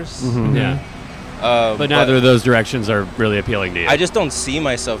be a nurse. Mm-hmm. Yeah. But neither of those directions are really appealing to you. I just don't see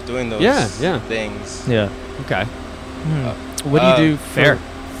myself doing those things. Yeah. Okay. What do you do fair.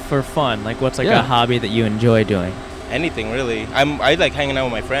 for fun? Like, what's a hobby that you enjoy doing? Anything really. I like hanging out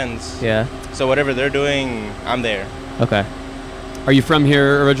with my friends. Yeah. So whatever they're doing, I'm there. Okay. Are you from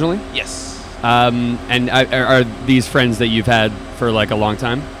here originally? Yes. And are these friends that you've had for like a long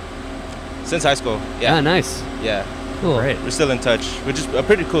time? Since high school. Yeah. Nice. Yeah. Cool. Great. We're still in touch, which is a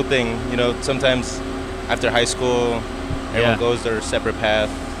pretty cool thing. You know, sometimes after high school, everyone goes their separate path.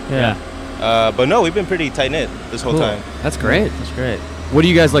 Yeah. But no, we've been pretty tight-knit this whole time. That's great. That's great. What do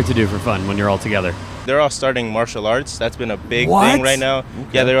you guys like to do for fun when you're all together? They're all starting martial arts. That's been a big thing right now. Okay.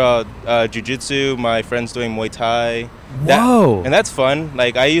 Yeah, they're all jiu-jitsu. My friend's doing Muay Thai. Whoa. And that's fun.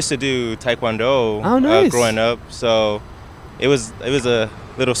 Like, I used to do Taekwondo growing up, so it was a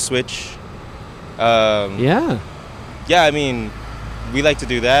little switch. Yeah, I mean, we like to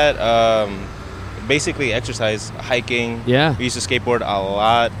do that. Basically exercise, hiking. Yeah. We used to skateboard a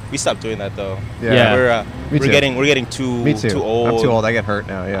lot. We stopped doing that though. Yeah. We're getting too old. I'm too old. I get hurt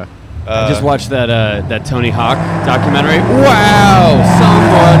now. Yeah. I just watched that Tony Hawk documentary. Wow,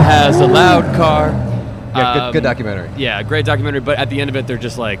 someone has a loud car. Yeah, good documentary. Yeah, great documentary. But at the end of it, they're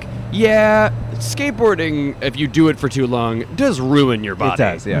just like, yeah, skateboarding, if you do it for too long, does ruin your body. It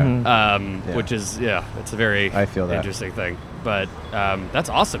does, yeah. Mm-hmm. Which is, it's a very I feel that. interesting thing. But that's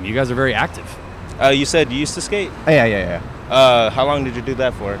awesome. You guys are very active. You said you used to skate? Yeah. How long did you do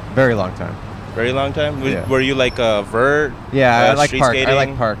that for? Very long time. Very long time? Yeah. Were you like a vert? Yeah, I like street parks. skating? I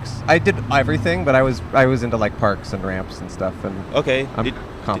like parks. I did everything, but I was into like parks and ramps and stuff. And okay, I'm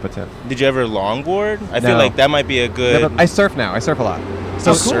competent. Did you ever longboard? I feel No. like that might be a good. Never, I surf now. I surf a lot.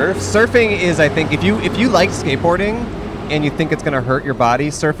 So surf? Surfing is, I think, if you like skateboarding and you think it's gonna hurt your body,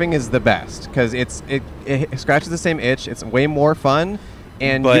 surfing is the best because it scratches the same itch. It's way more fun,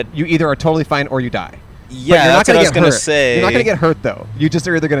 and you either are totally fine or you die. Yeah, but you're not that's gonna what I was get gonna hurt. say. You're not gonna get hurt though. You just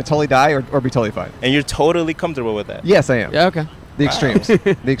are either gonna totally die or be totally fine. And you're totally comfortable with that. Yes, I am. Yeah, okay. The extremes.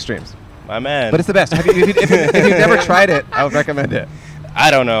 The extremes. My man. But it's the best. If you've never tried it, I would recommend it.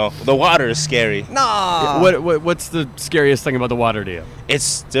 I don't know. The water is scary. No. What's the scariest thing about the water to you?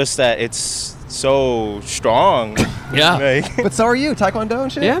 It's just that it's so strong. Yeah. Like, But so are you. Taekwondo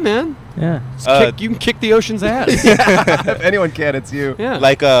and shit. Yeah, man. Yeah. You can kick the ocean's ass. If anyone can, it's you. Yeah.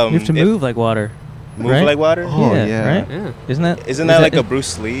 like You have to move like water. move right? like water. Oh, yeah, yeah. right? Yeah. Isn't that like a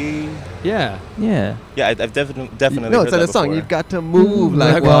Bruce Lee? Yeah. Yeah. Yeah, I've definitely No, heard it's in that a song. before. You've got to move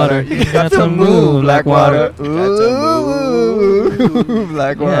like like water. water. You got to move like water. Ooh,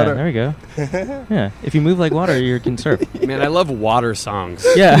 like Yeah, water. there we go. Yeah. If you move like water, you can surf. Man, I love water songs.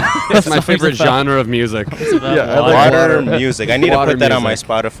 Yeah. That's my favorite genre of music. Yeah, I like water music. I need to Water put that on my music.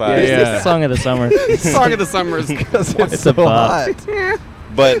 Spotify. Yeah. Song of the summer. Song of the summer is Because It's it's a so bop. hot.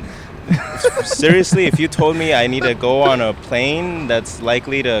 But seriously, if you told me I need to go on a plane that's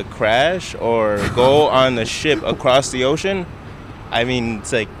likely to crash or go on a ship across the ocean, I mean,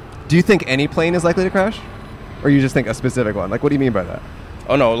 it's like, Do you think any plane is likely to crash? Or you just think a specific one? Like, what do you mean by that?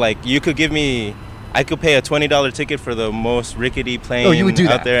 oh no, like you could give me, I could pay a $20 ticket for the most rickety plane Oh, you would do out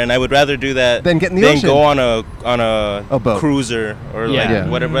that? there, and I would rather do that Than get in the than ocean. go on a A boat. cruiser or like Yeah.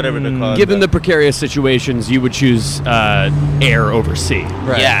 whatever they call it. Given the precarious situations, you would choose air over sea.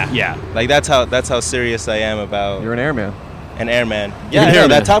 Right. Yeah, Yeah. like that's how serious I am about You're an airman. an airman. You're Yeah, an I know, airman.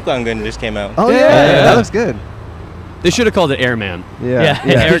 that Top Gun gun just came out. Oh, yeah. Yeah. That looks good. They should have called it Airman. Yeah.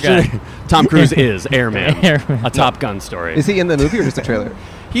 Air guy. Tom Cruise is Airman. Airman. A Top Gun story. Is he in the movie or just a trailer?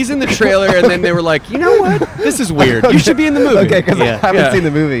 He's in the trailer, and then they were like, you know what? This is weird. You should be in the movie. Okay, because Yeah. I haven't Yeah. seen the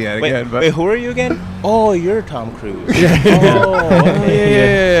movie yet. Wait, Again, but wait, who are you again? Oh, you're Tom Cruise. Oh, Yeah, okay.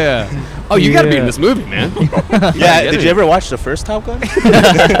 yeah. Oh, you got to be in Yeah. this movie, man. Yeah, did you ever watch the first Top Gun?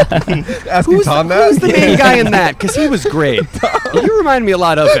 asking Tom that. Who's the main guy in that? Because he was great. You remind me a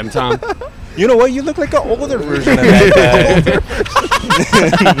lot of him, Tom. You know what? You look like an older version of that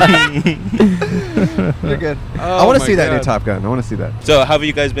guy. You're good. Oh I want to my see that new God. Top Gun. I want to see that. So, how have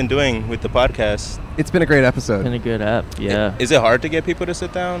you guys been doing with the podcast? It's been a great episode. Been a good app. Yeah. Is it hard to get people to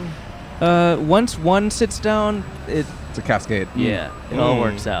sit down? Once one sits down, it It's a cascade. it all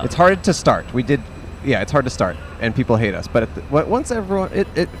works out. It's hard to start. It's hard to start, and people hate us. But once everyone,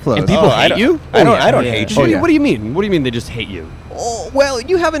 it flows. And people I hate don't- you? I don't. yeah. I don't Yeah. hate Oh, you. yeah. What do you mean? What do you mean they just hate you? Oh, well,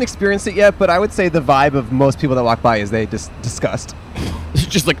 you haven't experienced it yet, but I would say the vibe of most people that walk by is they just disgust. It's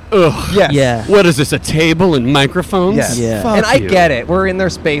just like, ugh. Yes. Yeah. What is this, a table and microphones? Yes. Yeah. Fuck And I you. get it. We're in their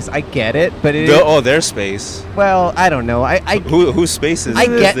space. I get it. But it Their space. well, I don't know. Whose space is I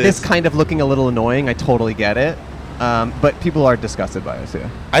this? get this kind of looking a little annoying. I totally get it. But people are disgusted by us, yeah.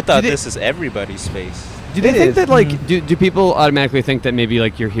 I thought Did it- this is everybody's space. Do they It think is. that like do people automatically think that maybe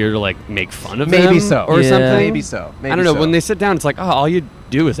like you're here to like make fun of Maybe them so. or Yeah. something? Maybe so. Maybe I don't know. so. When they sit down, it's like, oh, all you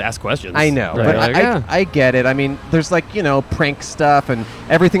do is ask questions. I know, Right. but Like, I get it. I mean, there's like, prank stuff and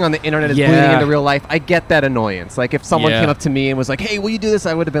everything on the internet is bleeding Yeah. into real life. I get that annoyance. Like, if someone Yeah. came up to me and was like, hey, will you do this?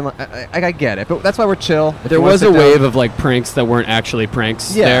 I would have been like, I get it. But that's why we're chill. If There you wanna was sit a down- wave of like pranks that weren't actually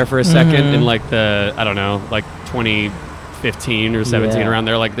pranks Yeah. there for a second Mhm. in like the I don't know like 2015 or 17 Yeah. around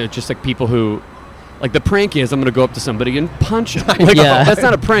there. Like they're just like people who. Like the prank is, I'm gonna go up to somebody and punch him. Like, Yeah. that's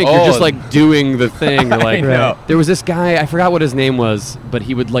not a prank. You're just like doing the thing. Or, like, know. there was this guy, I forgot what his name was, but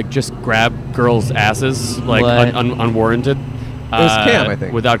he would like just grab girls' asses like What? unwarranted. It was Cam, I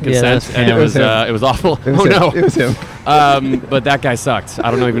think. without Yeah, consent, that's and Cam. it was It was him. it was awful. It was Oh him. no, It was him. But that guy sucked. I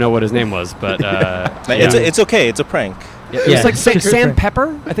don't even know what his name was, but It's okay. It's a prank. it Yeah. was like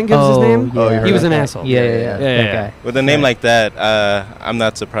Sandpepper, I think it was his name. Oh, you heard he was about an that. asshole. Yeah, yeah, that yeah. guy. With a name like that, I'm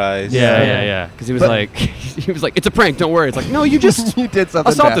not surprised. Yeah. Because he was But- like, he was like, it's a prank. Don't worry. It's like, no, you just You did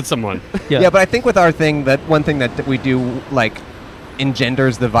something assaulted bad. someone. Yeah, but I think with our thing, that one thing that we do like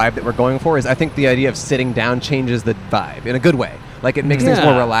engenders the vibe that we're going for is I think the idea of sitting down changes the vibe in a good way. Like it makes things Yeah.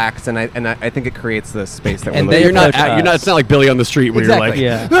 more relaxed, and I think it creates the space that And we're then looking you're for. not, you're not. It's not like Billy on the Street where Exactly.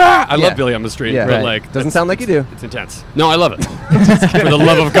 you're like, Yeah. I Yeah. love Billy on the Street, Yeah. but Right. like Doesn't that's- sound like you do. It's intense. No, I love it. For the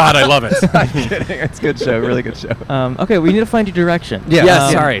love of God, I love it. I'm kidding. It's a good show, really good show. Okay, we need to find your direction. Yeah. Yeah,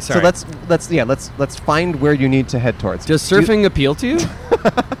 sorry. So let's find where you need to head towards. Does surfing appeal to you?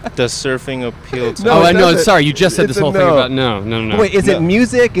 Does surfing appeal to? No, oh, it I know. doesn't. Sorry, you just said It's this a whole thing no. about no. Wait, is No. it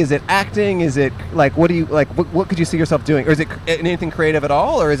music? Is it acting? Is it like what do you like? What could you see yourself doing? Or is it anything creative at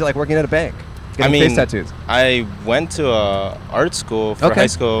all? Or is it like working at a bank, getting face tattoos? I went to art school for Okay. high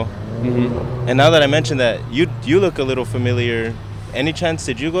school, Mm-hmm. and now that I mentioned that, you look a little familiar. Any chance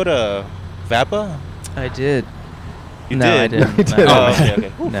did you go to VAPA? I did. You no, did? I didn't. You did. Oh,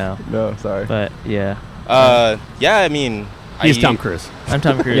 okay. No, No, sorry. but yeah. Yeah, I mean, He's Tom Cruise. I'm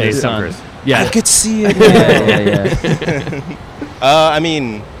Tom Cruise. Yeah, he's Tom son. Cruise. Yeah. I could see it. Yeah. I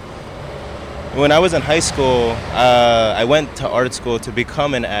mean, when I was in high school, I went to art school to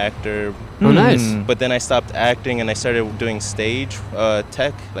become an actor, Oh, nice. Hmm. but then I stopped acting and I started doing stage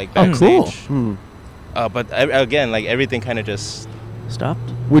tech, like Oh, backstage. cool. But again, like everything kind of just. Stopped.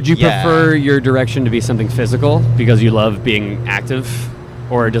 Would you Yeah. prefer your direction to be something physical because you love being active,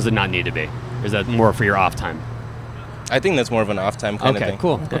 or does it not need to be? Or is that more for your off time? I think that's more of an off time kind of Okay, thing.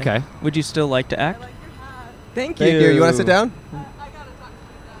 cool. Okay. Would you still like to act? Thank you. Thank you. You want to sit down?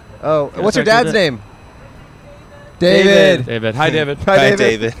 Oh, what's your talk to dad's the- name? David. David. Hi, David. Hi, Hi,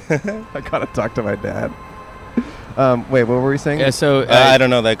 David. David. I gotta talk to my dad. Wait, what were we saying? Yeah, so I don't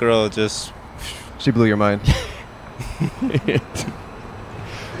know. That girl just. She blew your mind.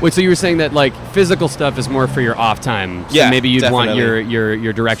 wait, so you were saying that like physical stuff is more for your off time. So Yeah, maybe you'd want definitely.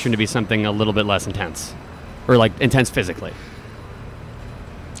 your direction to be something a little bit less intense, or like intense physically.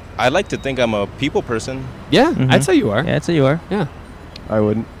 I like to think I'm a people person. Yeah, Mhm. I'd say you are. Yeah, I'd say you are. Yeah. I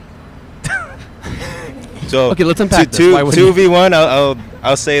wouldn't. So Okay, let's unpack this. Why wouldn't you? 2v1.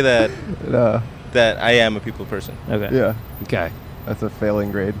 I'll say that No. I am a people person. Okay. Yeah, Okay. that's a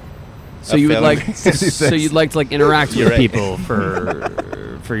failing grade. So A you would failing like, grade. so 66. you'd like to like interact You're with right. people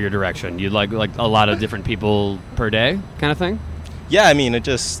for your direction. You'd like a lot of different people per day, kind of thing. Yeah, I mean, I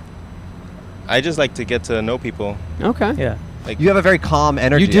just like to get to know people. Okay. Yeah. Like You have a very calm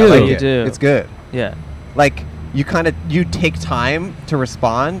energy. You do. I like You it. do. It's good. Yeah. Like you take time to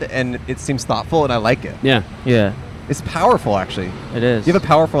respond, and it seems thoughtful, and I like it. Yeah. Yeah. It's powerful, actually. It is. You have a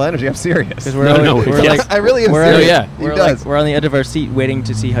powerful energy. I'm serious. Because we're, No, always- no, we're yes. like I really am we're serious. yeah. He we're does. like we're on the edge of our seat waiting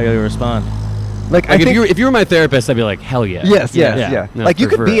to see how you respond. Like I Like think if you were my therapist, I'd be like, hell yeah. Yes, Yeah. yes, yeah. No, like you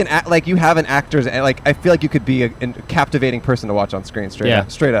for- could be for- an like you have an actor's like I feel like you could be a captivating person to watch on screen straight Yeah.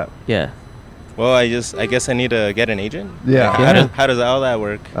 up. Straight up. Yeah. well, I guess I need to get an agent. Yeah. Like, Yeah. how does all that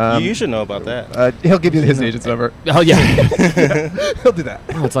work? You should know about that. He'll give you his agent's number. Oh yeah. He'll do that.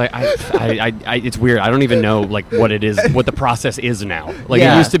 No, it's like it's weird. I don't even know like what it is, what the process is now. Like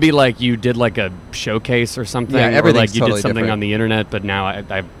Yeah. it used to be like you did like a showcase or something, Yeah, or like everything's you totally did something different. on the internet. But now I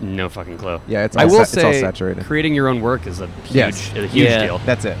have no fucking clue. Yeah, it's I all will it's all say saturated. creating your own work is a huge, Yes. a huge Yeah. deal.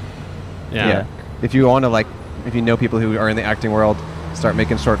 That's it. Yeah. Yeah. If you want to if you know people who are in the acting world, start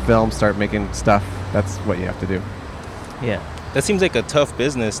making short films, start making stuff. That's what you have to do. Yeah. That seems like a tough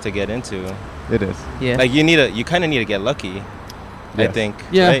business to get into. It is. Yeah. Like you kind of need to get lucky. I Yes. think.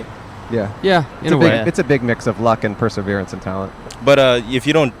 Yeah. Right? Yeah. Yeah, It's in a a big, way. it's a big mix of luck and perseverance and talent. But if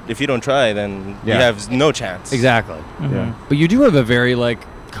you don't try, then Yeah. you have no chance. Exactly. Mhm. Yeah. But you do have a very like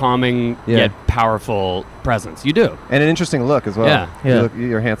calming Yeah. yet powerful presence. You do. And an interesting look as well. Yeah. Yeah.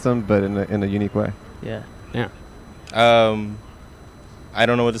 You're handsome, but in a unique way. Yeah. Yeah. I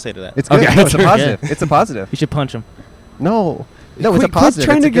don't know what to say to that. It's good. Okay. No, it's a positive. It's a positive. You should punch him. No, it's a Quit positive.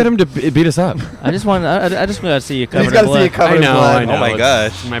 trying It's to a get good- him to beat us up. I just want to see you covered He's in got to blood. see it covered I in know, blood. I know. Oh my It's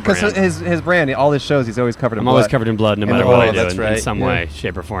gosh. my Because brand. his brand, all his shows, he's always covered in I'm blood. always covered in blood no And matter the what I oil, do that's in right. some Yeah. way,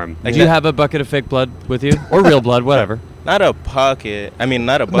 shape, or form. Like Do you that- have a bucket of fake blood with you? Or real blood, whatever. Not a pocket. I mean,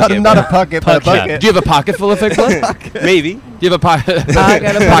 not a Not, bucket. not a but bucket, but a Yeah. bucket. Do you have a pocket full of fake blood? maybe. Do you have a pocket? I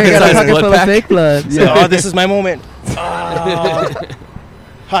got a pocket-sized pocket blood full of pack? fake blood. So, oh, this is my moment.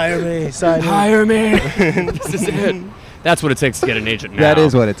 Hire me. Sign me. Hire me. This is it. That's what it takes to get an agent now. That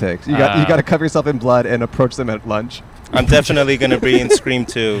is what it takes. You got to cover yourself in blood and approach them at lunch. I'm definitely gonna be in Scream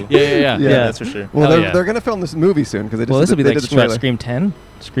 2. Yeah. Yeah. That's for sure. Well, Hell they're, yeah. they're gonna film this movie soon because they just Well, this will be they like did the trailer. Scream 10,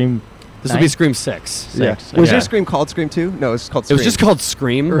 Scream. This will be Scream 6. Yeah. Six, Was okay. your Scream called Scream 2? No, it's called It Scream. was just called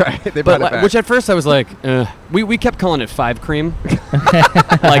Scream. Right. They But brought it back. which at first I was like, we kept calling it 5 Cream.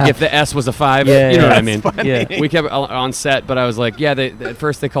 Like if the S was a 5, Yeah, you know yeah. what I mean? Yeah. We kept on set, but I was like, yeah, at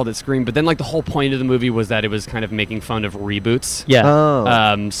first they called it Scream, but then like the whole point of the movie was that it was kind of making fun of reboots. Yeah.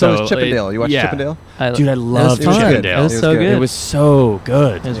 Oh. So was Chippendale. You watched yeah. Chippendale? Dude, I love it was fun. Chippendale. It was so good. It was so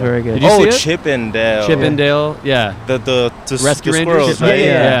good. It was very good. Did you see it? Chippendale. Chippendale, yeah. The Rescue the Rangers? squirrels, right?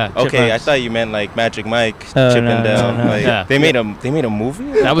 Yeah. Okay, I Chipmunks. thought you meant like Magic Mike. Oh, Chippendale. no. Like, Yeah. They made a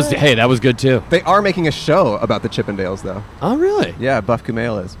movie. That was that was good too. They are making a show about the Chippendales, though. Oh really? Yeah, Buff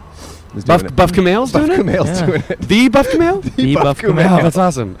Kumail is Buff doing it. Buff Kumail's Buff doing it? Kumail's Yeah. doing it. The Buff Kumail? The Buff Oh, Kumail. that's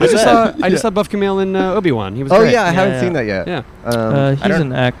awesome. I just saw Buff Kumail in Obi-Wan. He was Oh great. yeah, I haven't Yeah. seen that yet. Yeah. He's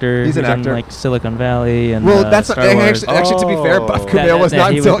an actor. He's an in, actor. like Silicon Valley and Well, that's Star Wars. actually to be fair, Buff Oh. Kumail was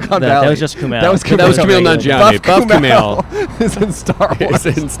not he in Silicon that Valley. was just Kumail. That was That was Kumail Nanjiani. Buff Kumail is in Star Wars.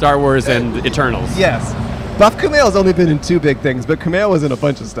 is in Star Wars and Eternals. Yes. Buff Kumail has only been in 2 big things, but Kumail was in a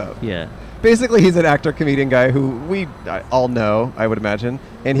bunch of stuff. Yeah. Basically, he's an actor, comedian guy who we all know, I would imagine,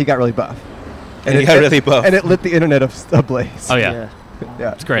 and he got really buff. And he got really buff. And it lit the internet ablaze. Oh yeah.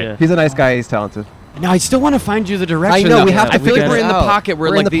 Yeah. It's great. Yeah. He's a nice guy. He's talented. Now I still want to find you the direction. I know, though. we have I to feel like figure we're it in the out. pocket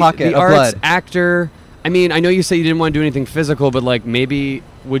where We're in like the pocket the of arts blood. actor. I mean, I know you say you didn't want to do anything physical, but like maybe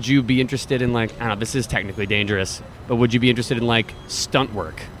would you be interested in like I don't know, this is technically dangerous, but would you be interested in like stunt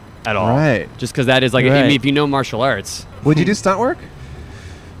work at all? Right. Just because that is like Right. if you know martial arts, Would you do stunt work?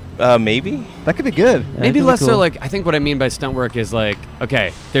 Maybe. That could be good. Yeah, maybe that'd be less so cool. like I think what I mean by stunt work is like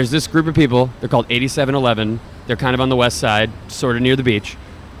okay, there's this group of people. They're called 8711. They're kind of on the west side, sort of near the beach.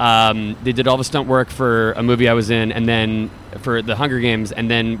 They did all the stunt work for a movie I was in, and then for the Hunger Games, and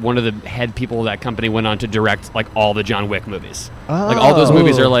then one of the head people of that company went on to direct like all the John Wick movies. Like all those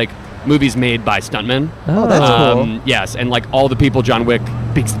movies are like movies made by stuntmen. Oh, that's cool. Yes, and like all the people John Wick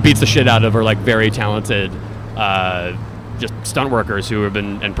beats the shit out of are like very talented, just stunt workers who have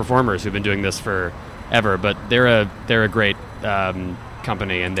been and performers who've been doing this forever. But they're a great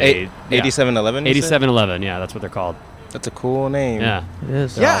company, and they 8711. 8711. Yeah, that's what they're called. That's a cool name. Yeah. It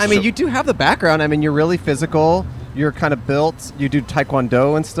is. Yeah, I mean, you do have the background. I mean, you're really physical. You're kind of built. You do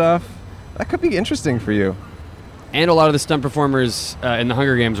taekwondo and stuff. That could be interesting for you. And a lot of the stunt performers in the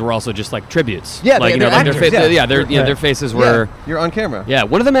Hunger Games were also just like tributes. Yeah, like they're like actors, yeah. their faces were. Yeah, you're on camera. Yeah,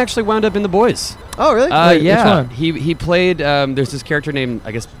 one of them actually wound up in The Boys. Oh, really? Wait, Yeah, which one? he played. There's this character named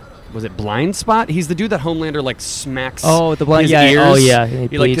I guess was it Blind Spot? He's the dude that Homelander like smacks. Oh, the blind. his Yeah. ears. Oh, yeah. He like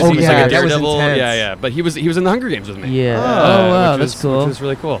bleeds. 'cause Oh, he's yeah, like a that was daredevil. intense. Yeah, yeah. But he was in the Hunger Games with me. Yeah. Oh, wow, which that's was, cool. Which was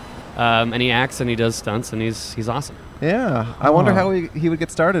really cool. And he acts and he does stunts and he's awesome. Yeah. I wonder Oh. how he would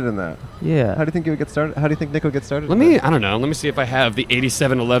get started in that. Yeah. How do you think he would get started? How do you think Nick would get started? Let in me. that? I don't know. Let me see if I have the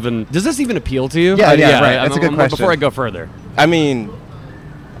 8711. Does this even appeal to you? Yeah, yeah, right. That's a good I'm- question. Before I go further. I mean,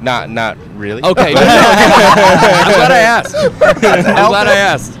 not really. Okay. I'm glad I asked. I'm glad I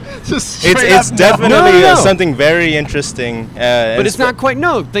asked. It's definitely No. something very interesting. But it's not quite.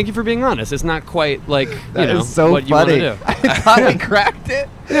 No, thank you for being honest. It's not quite like That you know is so what you want to funny. do. I thought he cracked it,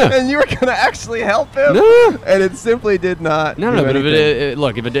 Yeah. and you were gonna actually help him, No. and it simply did not. No, do but if anything.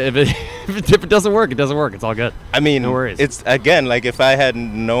 look, if it doesn't work, it doesn't work. It's all good. I mean, No worries. it's again like if I had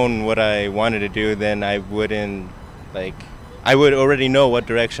known what I wanted to do, then I wouldn't like. I would already know what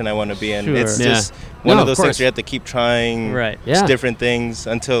direction I want to be in. Sure. It's Yeah. just one No, of those of things course. you have to keep trying Right. Yeah. different things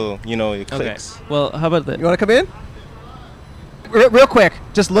until it Okay. clicks. Well, how about that? You want to come in? Real quick,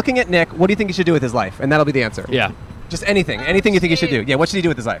 just looking at Nick, what do you think he should do with his life? And that'll be the answer. Yeah. Just anything you think he should do. Yeah, what should he do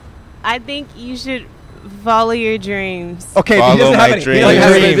with his life? I think you should follow your dreams. Okay, Follow he doesn't have my any. He dream. doesn't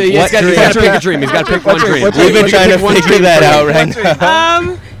have Dream. any. He's What got to dream? pick a dream. He's got to pick one dream. What We've been dream? trying to Pick one figure dream that for out you. right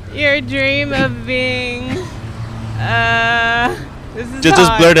now. Your dream of being. This is Just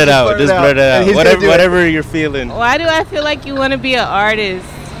hard. blurt it out. blurt it Just out. blurt it And out. he's gonna Whatever, do it. whatever you're feeling. Why do I feel like you want to be an artist?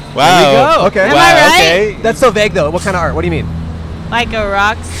 Wow. Okay. Am Wow. I right? Okay. That's so vague, though. What kind of art? What do you mean? Like a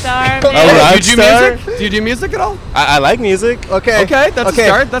rock star, man. Do you do music? Do you do music at all? I like music. Okay. Okay, that's a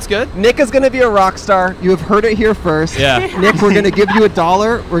start. That's good. Nick is going to be a rock star. You have heard it here first. Yeah. Nick, we're going to give you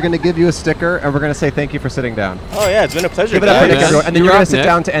 $1. We're going to give you a sticker, and we're going to say thank you for sitting down. Oh yeah, it's been a pleasure. Give it up for guys. Nick, everyone. And then You you're going rock, to sit Nick.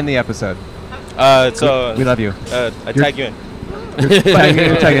 down to end the episode. So We love you. I tag you in.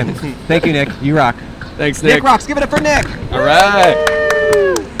 You're tagging in. Thank you, Nick. You rock. Thanks, Nick Nick. rocks. Give it up for Nick. All right.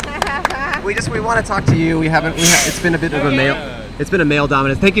 We want to talk to you. It's been a bit of a male. It's been a male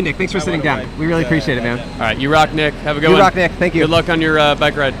dominance. Thank you, Nick. Thanks for sitting down. We really appreciate it, man. All right, you rock, Nick. Have a good You one. rock, Nick. Thank you. Good luck on your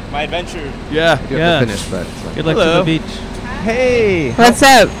bike ride. My adventure. Yeah. You have to finish, but it's fine. Good luck Hello. to the beach. Hey. What's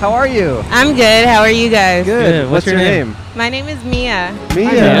up? How are you? I'm good. How are you guys? Good. What's your name? My name is Mia.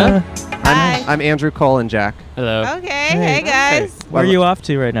 Mia. Hi. I'm Andrew, Cole, and Jack. Hello. Okay. Hey, guys. Where are you off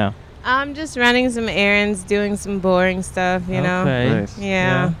to right now? I'm just running some errands, doing some boring stuff, you know. Okay. Nice.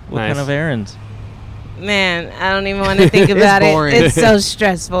 Yeah. What Nice. kind of errands? Man, I don't even want to think about it. boring. It's so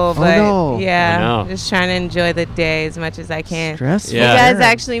stressful, but no. yeah, I know. just trying to enjoy the day as much as I can. Stressful. Yeah. You guys errands.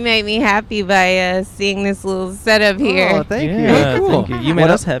 actually made me happy by seeing this little setup here. Oh, thank you. Yeah, Cool. thank you. You made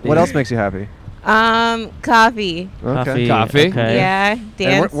us happy. What else makes you happy? Coffee. Okay. Coffee. Okay. Yeah, And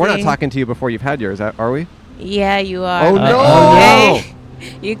dancing. we're not talking to you before you've had yours, are we? Yeah, you are. Oh, no. Okay.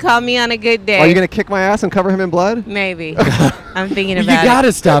 You call me on a good day. Are you going to kick my ass and cover him in blood? Maybe. I'm thinking You about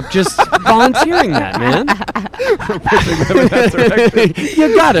gotta stop just volunteering that, man.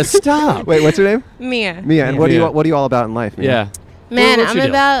 You gotta stop. Wait, what's your name? it. Mia. Mia. And Mia. what are you all about in life? Mia? Yeah. Man, What's I'm your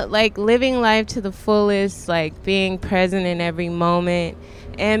deal? about like living life to the fullest, like being present in every moment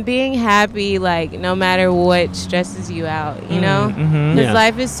and being happy, like no matter what stresses you out, you know? mhm. Because Yeah.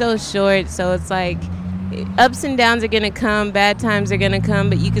 life is so short, so it's like ups and downs are gonna come, bad times are gonna come,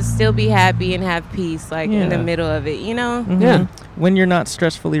 but you can still be happy and have peace, like in the Yeah. middle of it, you know? Mhm. Yeah. When you're not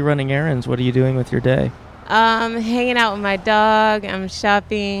stressfully running errands, what are you doing with your day? Hanging out with my dog, I'm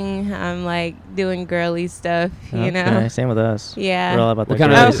shopping, I'm like doing girly stuff, you know? Okay, same with us. Yeah. We're all about What that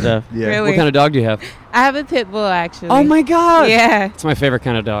kind girly of- stuff. Yeah. Really? What kind of dog do you have? I have a pit bull actually. Oh my god. Yeah. It's my favorite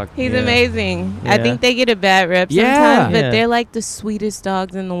kind of dog. He's Yeah. amazing. I Yeah. think they get a bad rep Yeah. sometimes, but Yeah. they're like the sweetest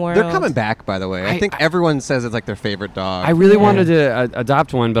dogs in the world. They're coming back, by the way. I think everyone says it's like their favorite dog. I really Yeah. wanted to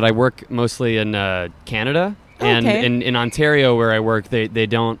adopt one, but I work mostly in Canada. And Okay. in Ontario, where I work, they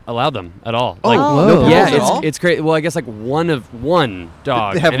don't allow them at all. Oh, Like, no whoa. pitbulls yeah, at all? it's great. Well, I guess like one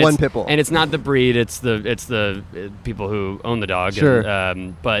dog. They have and one it's- pit bull. and it's not the breed. It's the people who own the dog. Sure.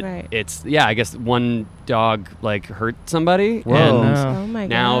 And, but Right. it's I guess one dog like hurt somebody, Whoa. and No. Oh my god.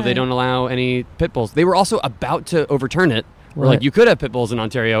 now they don't allow any pit bulls. They were also about to overturn it. Where What? like you could have pit bulls in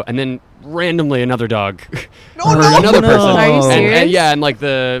Ontario, and then randomly another dog No, hurt no. another No. person. Are you And- serious? And, yeah, and like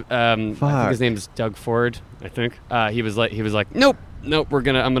I Fuck. think his name is Doug Ford. I think he was like, nope,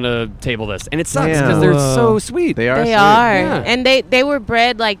 I'm gonna table this, and it sucks because Damn. they're Whoa. so sweet. They are. They sweet. are. Yeah. And they were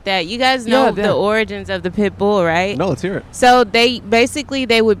bred like that. You guys know Yeah, the yeah. origins of the pit bull, right? No, let's hear it. So they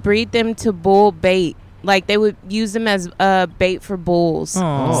would breed them to bull bait. Like they would use them as bait for bulls.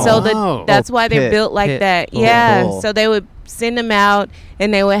 Oh. So Oh. that's why they're pit, built like pit that. bull. Yeah. Bull. So they would send them out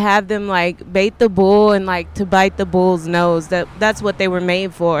and they would have them like bait the bull and like to bite the bull's nose. That's what they were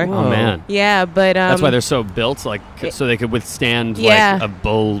made for. Oh man, Yeah, but that's why they're so built, like so they could withstand Yeah.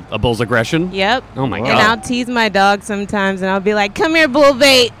 like a bull's aggression. Yep. Oh my And god. I'll tease my dog sometimes, and I'll be like, "Come here, bull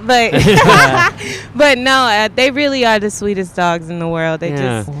bait," but but no, they really are the sweetest dogs in the world. They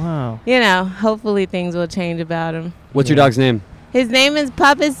Yeah. just, Wow. hopefully things will change about him. What's your dog's name? His name is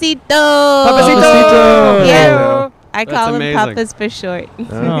Papacito. Papacito! Yeah. I That's call him amazing. Papas for short.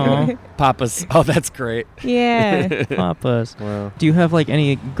 Oh, Papa's. Oh, that's great. Yeah. Papas. Wow. Do you have like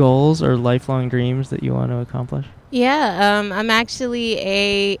any goals or lifelong dreams that you want to accomplish? Yeah, I'm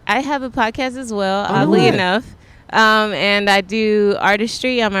actually I have a podcast as well, Oh, oddly no way. enough. And I do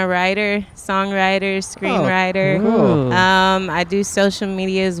artistry. I'm a writer, songwriter, screenwriter. Cool. I do social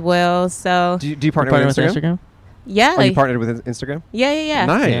media as well. So Do you partner, Partner with Instagram? yeah, Oh, you partnered with Instagram? yeah.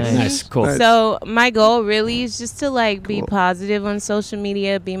 Nice. Yeah. Nice, cool. Nice. So my goal really is just to like be Cool. positive on social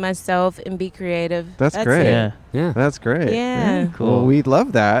media, be myself, and be creative. That's great. it. Yeah. Yeah. That's great. Yeah. Cool. Well, we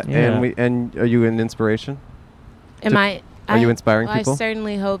love that. Yeah. And are you an inspiration? Am I? Are you inspiring I people?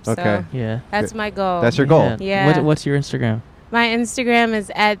 certainly hope Okay. so. Yeah. That's my goal. That's your goal. Yeah. Yeah. What's your Instagram? My Instagram is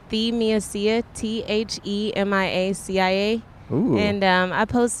at @themiacia, THEMIACIA. Ooh. And I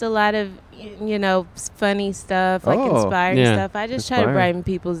post a lot of, funny stuff, like Oh. inspiring Yeah. stuff. I just try to Inspiring. brighten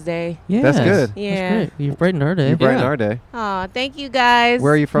people's day. Yeah. That's good. Yeah. That's great. You've brightened our day. You brighten Yeah. our day. Oh, thank you guys.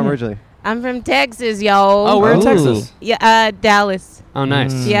 Where are you from Yeah. originally? I'm from Texas, y'all. Oh, we're in Ooh. Texas. Yeah, Dallas. Oh,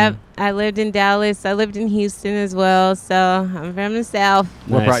 nice. Mm. Yep. I lived in Dallas. I lived in Houston as well. So I'm from the South.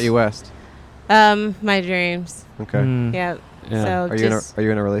 What Nice. brought you west? My dreams. Okay. Mm. Yep. Yeah. So Are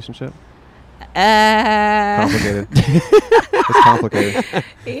you in a relationship? uh, Complicated. It's complicated.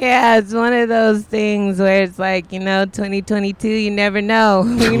 yeah, it's one of those things where it's like, 2022, you never know.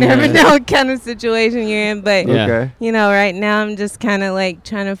 You never know what kind of situation you're in. But, Yeah. Okay. right now I'm just kind of like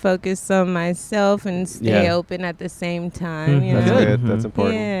trying to focus on myself and stay Yeah. open at the same time. That's know? good. That's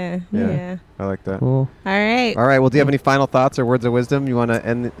important. Yeah, Yeah. yeah. I like that. Cool. All right. All right. Well, do you have any final thoughts or words of wisdom you want to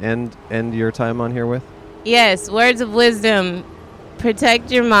end your time on here with? Yes, words of wisdom.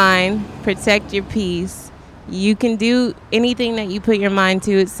 Protect your mind, protect your peace. You can do anything that you put your mind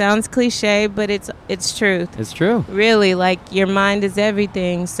to. It sounds cliche, but it's truth. It's true. Really, like your mind is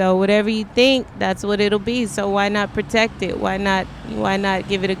everything. So whatever you think, that's what it'll be. So why not protect it? Why not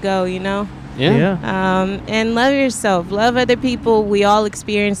give it a go, Yeah. And love yourself. Love other people. We all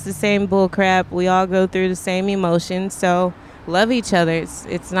experience the same bull crap. We all go through the same emotions. So love each other.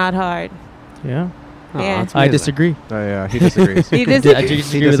 It's not hard. Yeah. Yeah. I disagree. Oh yeah, he disagrees. You I disagree?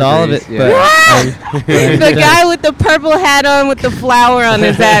 disagree with all of it. disagrees, But The guy with the purple hat on with the flower on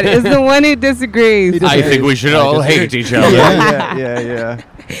his hat is the one who disagrees. I think we should all hate each other. yeah.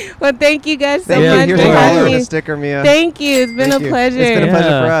 Well, thank you guys so Thank you. much Here's for a having dollar and me. a sticker, Mia. Thank you. It's been Thank a you. pleasure. It's been a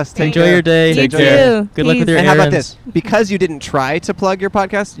pleasure for us. Enjoy your day. You Take too. care. Good luck with your And how about errands. this? Because you didn't try to plug your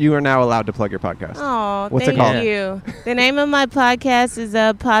podcast, you are now allowed to plug your podcast. Oh, What's it thank called? you. The name of my podcast is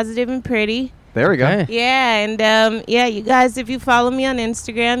Positive and Pretty. There we go. Okay. Yeah, and you guys, if you follow me on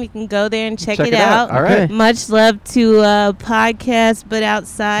Instagram, you can go there and check it out. out. All right. Much love to podcast, but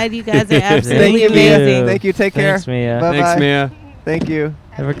outside. You guys are absolutely Thank you, Mia. amazing. Thank you. Take care. Thanks, Mia. Bye-bye. Thanks, Mia. Thank you.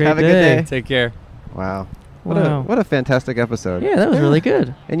 Have a great Have a day. good day. Take care. Wow. Wow. What a fantastic episode. Yeah, that was really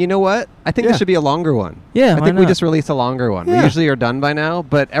good. And you know what? I think Yeah. this should be a longer one. Yeah, I why think we not? just released a longer one. We Yeah. usually are done by now,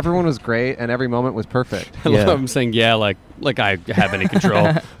 but everyone was great and every moment was perfect. I Yeah. love him saying like I have any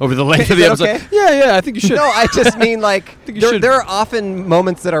control over the length of Is the that episode. okay? Yeah, I think you should. No, I just mean like think you should. there are often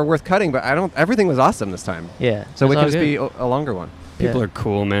moments that are worth cutting, but everything was awesome this time. Yeah. So it's it all can just good. be a longer one. People Yeah. are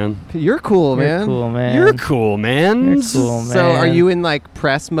cool, man. You're cool, You're man. cool, man. You're cool, man. You're cool, man. So are you in like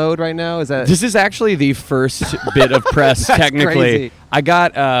press mode right now? Is that This is actually the first bit of press. That's technically, crazy. I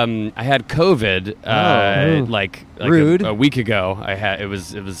got I had COVID Oh. like Rude. a week ago. I had it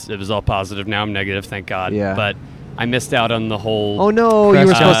was all positive. Now I'm negative, thank God. Yeah. But I missed out on the whole. Oh no, you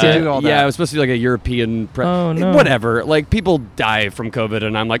were supposed to do all that. Yeah, I was supposed to do like a European. Oh, no. Whatever. Like people die from COVID,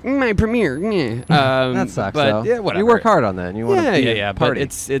 and I'm like my premiere. That sucks. But though. yeah, whatever. You work hard on that. And you want to Yeah. But party.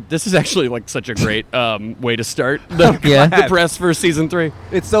 this is actually like such a great way to start the, Yeah. the press for season 3.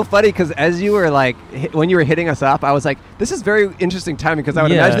 It's so funny because as you were like, when you were hitting us up, I was like, this is very interesting timing because I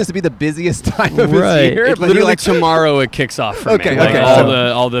would Yeah. imagine this to be the busiest time of Right. his year. It But literally you're like, tomorrow it kicks off for Okay, me. Like okay,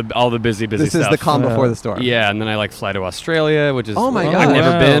 all the busy this stuff. is the calm before the storm. Yeah, and then I fly to Australia, which is Oh my I've God. never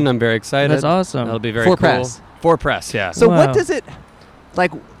Wow. been. I'm very excited. That's awesome. That'll be very For cool. press. For press, yeah. So Wow. what does it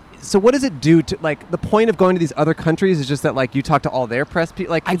like? So what does it do to like the point of going to these other countries is just that like you talk to all their press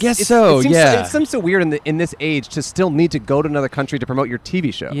people? Like I it's- guess it's- so, It seems yeah. it seems so weird in this age to still need to go to another country to promote your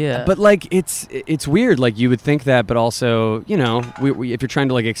TV show. Yeah. But like it's weird. Like you would think that, but also we if you're trying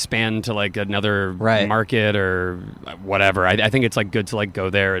to like expand to like another Right. market or whatever, I think it's like good to like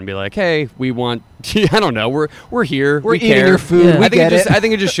go there and be like, hey, we want. I don't know. We're here. We're we eating care. your food. Yeah. We I think get it. I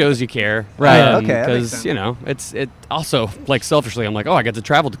think it just shows you care. Right, okay, that makes Because sense. it also like selfishly, I'm like, oh, I get to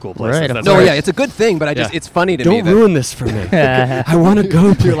travel to cool places. Right, of That's No, great. yeah, it's a good thing, but I just Yeah. it's funny to me. Don't that ruin this for me. I want to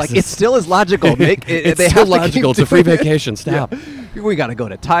go. You're like it still is logical. Make it, It's they still have to keep logical. It's a free doing it. vacation. Stop. Yeah. We got to go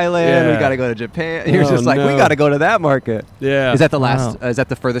to Thailand. We Yeah. got to go to Japan. You're Oh, just like we no. got to go to that market. Yeah. Is that the last? Wow. Is that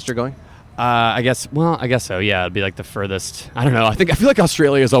the furthest you're going? I guess so. Yeah, it'd be like the furthest. I don't know. I feel like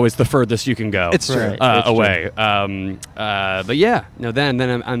Australia is always the furthest you can go. It's true. Right. It's true. away. But yeah, no.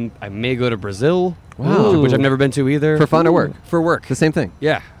 Then I may go to Brazil, Wow. which I've never been to either. For fun or work? For work. The same thing.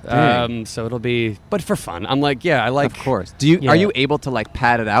 Yeah. Dang. So it'll be, but for fun. I'm like, yeah, I like. Of course. Do you Yeah. are you able to like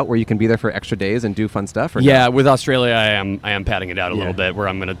pad it out where you can be there for extra days and do fun stuff? Or Yeah, no? with Australia, I am padding it out a Yeah. little bit, where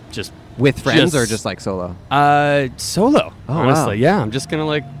I'm gonna just with friends or just- just like solo? solo. Oh, honestly, wow. yeah. I'm just gonna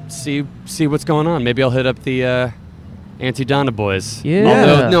like see what's going on. Maybe I'll hit up the Auntie Donna boys. Yeah.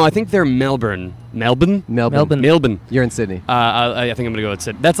 Although, no, I think they're Melbourne. Melbourne. Melbourne. You're in Sydney. I think I'm gonna go with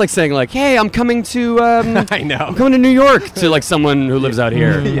Sid. That's like saying like, hey, I'm coming to. I know. I'm coming to New York to like someone who lives out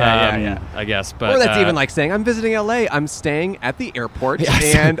here. Yeah. I guess, but Or that's even like saying I'm visiting LA. I'm staying at the airport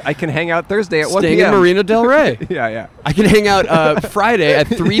Yes. and I can hang out Thursday at 1 staying p.m. in Marina Del Rey. Yeah. I can hang out Friday at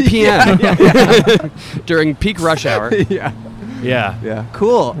 3 p.m. during peak rush hour. Yeah. Yeah.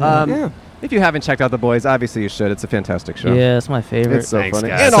 Cool. Yeah. If you haven't checked out The Boys, obviously you should. It's a fantastic show. Yeah, it's my favorite. It's so Thanks, funny.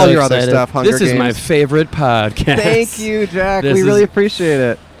 guys. And So all your other excited. stuff. Hunger This is my Games. favorite podcast. Thank you, Jack. This We really is- appreciate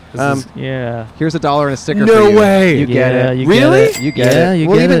it. Yeah. Here's $1 and a sticker No for you. way. You get Yeah, it. you Really? get it. You get Yeah, it. you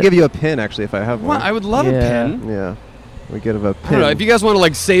We'll get even it. give you a pin, actually, if I have one. Well, I would love a Yeah. pin. Yeah. We give a I pin. don't know. If you guys want to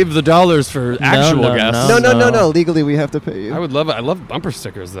like save the dollars for actual no, guests, No. Legally, we have to pay you. I would love it. I love bumper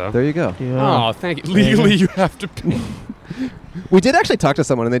stickers though. There you go. Yeah. Oh, thank you. Legally, you have to pay. We did actually talk to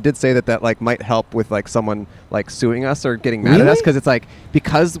someone, and they did say that like might help with like someone like suing us or getting mad at us, because it's like,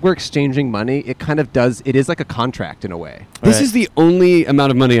 because we're exchanging money, it kind of does. It is like a contract in a way. This Right. is the only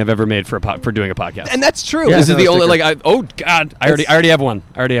amount of money I've ever made for for doing a podcast. And that's true. this is No the only sticker. oh god, I already have one.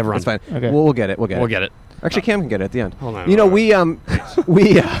 I already have one. That's fine. Okay. We'll get it. We'll We'll get it. Actually, Cam can get it at the end. Hold on. You know, we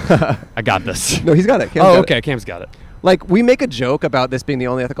I got this. no, he's got it. Cam's Oh, got okay. it. Cam's got it. Like, we make a joke about this being the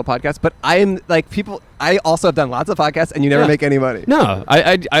only ethical podcast, but I am like, people. I also have done lots of podcasts, and you never Yeah. make any money. No,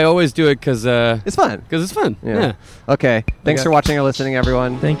 I always do it because It's fun. it's fun. Yeah. Okay. Thanks Okay. for watching or listening,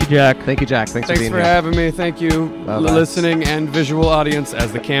 everyone. Thank you, Jack. Thank you, Jack. Thanks Thanks being for here. having me. Thank you, Bye-bye. listening and visual audience,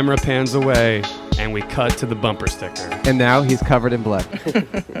 as the camera pans away and we cut to the bumper sticker. And now he's covered in blood.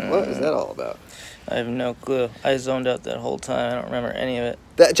 What is that all about? I have no clue. I zoned out that whole time. I don't remember any of it.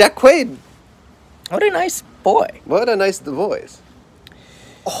 That Jack Quaid. What a nice boy. What a nice voice.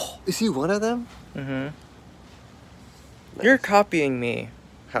 Oh, is he one of them? Mm-hmm. You're copying me.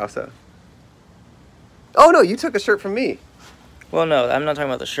 How so? Oh no, you took a shirt from me. Well, no, I'm not talking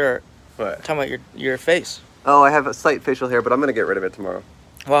about the shirt. What? I'm talking about your face. Oh, I have a slight facial hair, but I'm gonna get rid of it tomorrow.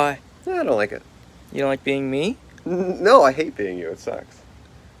 Why? I don't like it. You don't like being me? No, I hate being you. It sucks.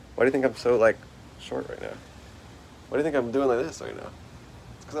 Why do you think I'm so like short right now? Why do you think I'm doing like this right now?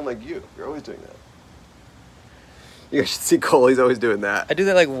 It's because I'm like you. You're always doing that. You guys should see Cole. He's always doing that. I do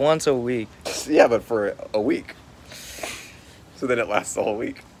that like once a week. Yeah, but for a week. So then it lasts the whole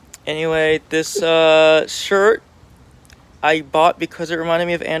week. Anyway, this shirt I bought because it reminded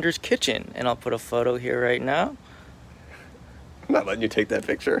me of Andrew's kitchen, and I'll put a photo here right now. I'm not letting you take that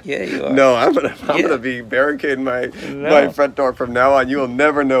picture. Yeah, you are. No, I'm gonna Yeah. be barricading my No. front door from now on. You will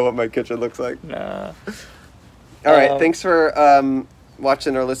never know what my kitchen looks like. Nah. All right, thanks for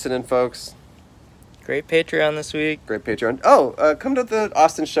watching or listening, folks. Great Patreon this week. Great Patreon. Oh, come to the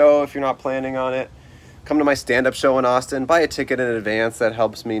Austin show if you're not planning on it. Come to my stand-up show in Austin. Buy a ticket in advance. That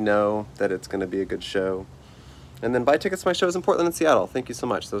helps me know that it's going to be a good show. And then buy tickets to my shows in Portland and Seattle. Thank you so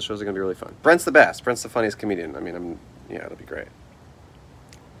much. Those shows are going to be really fun. Brent's the best. Brent's the funniest comedian. I mean, yeah, it'll be great.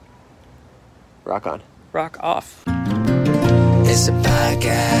 Rock on. Rock off. It's a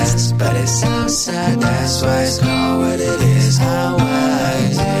podcast, but it's outside. That's why it's called what it is. How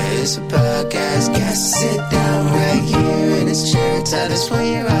wise it's a podcast. Guess sit down right here in this chair. Tell us what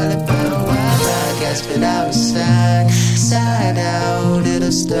you're all about. Why podcast, but outside, side out.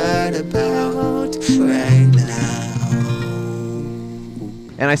 It'll start about right now.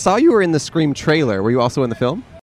 And I saw you were in the Scream trailer. Were you also in the film?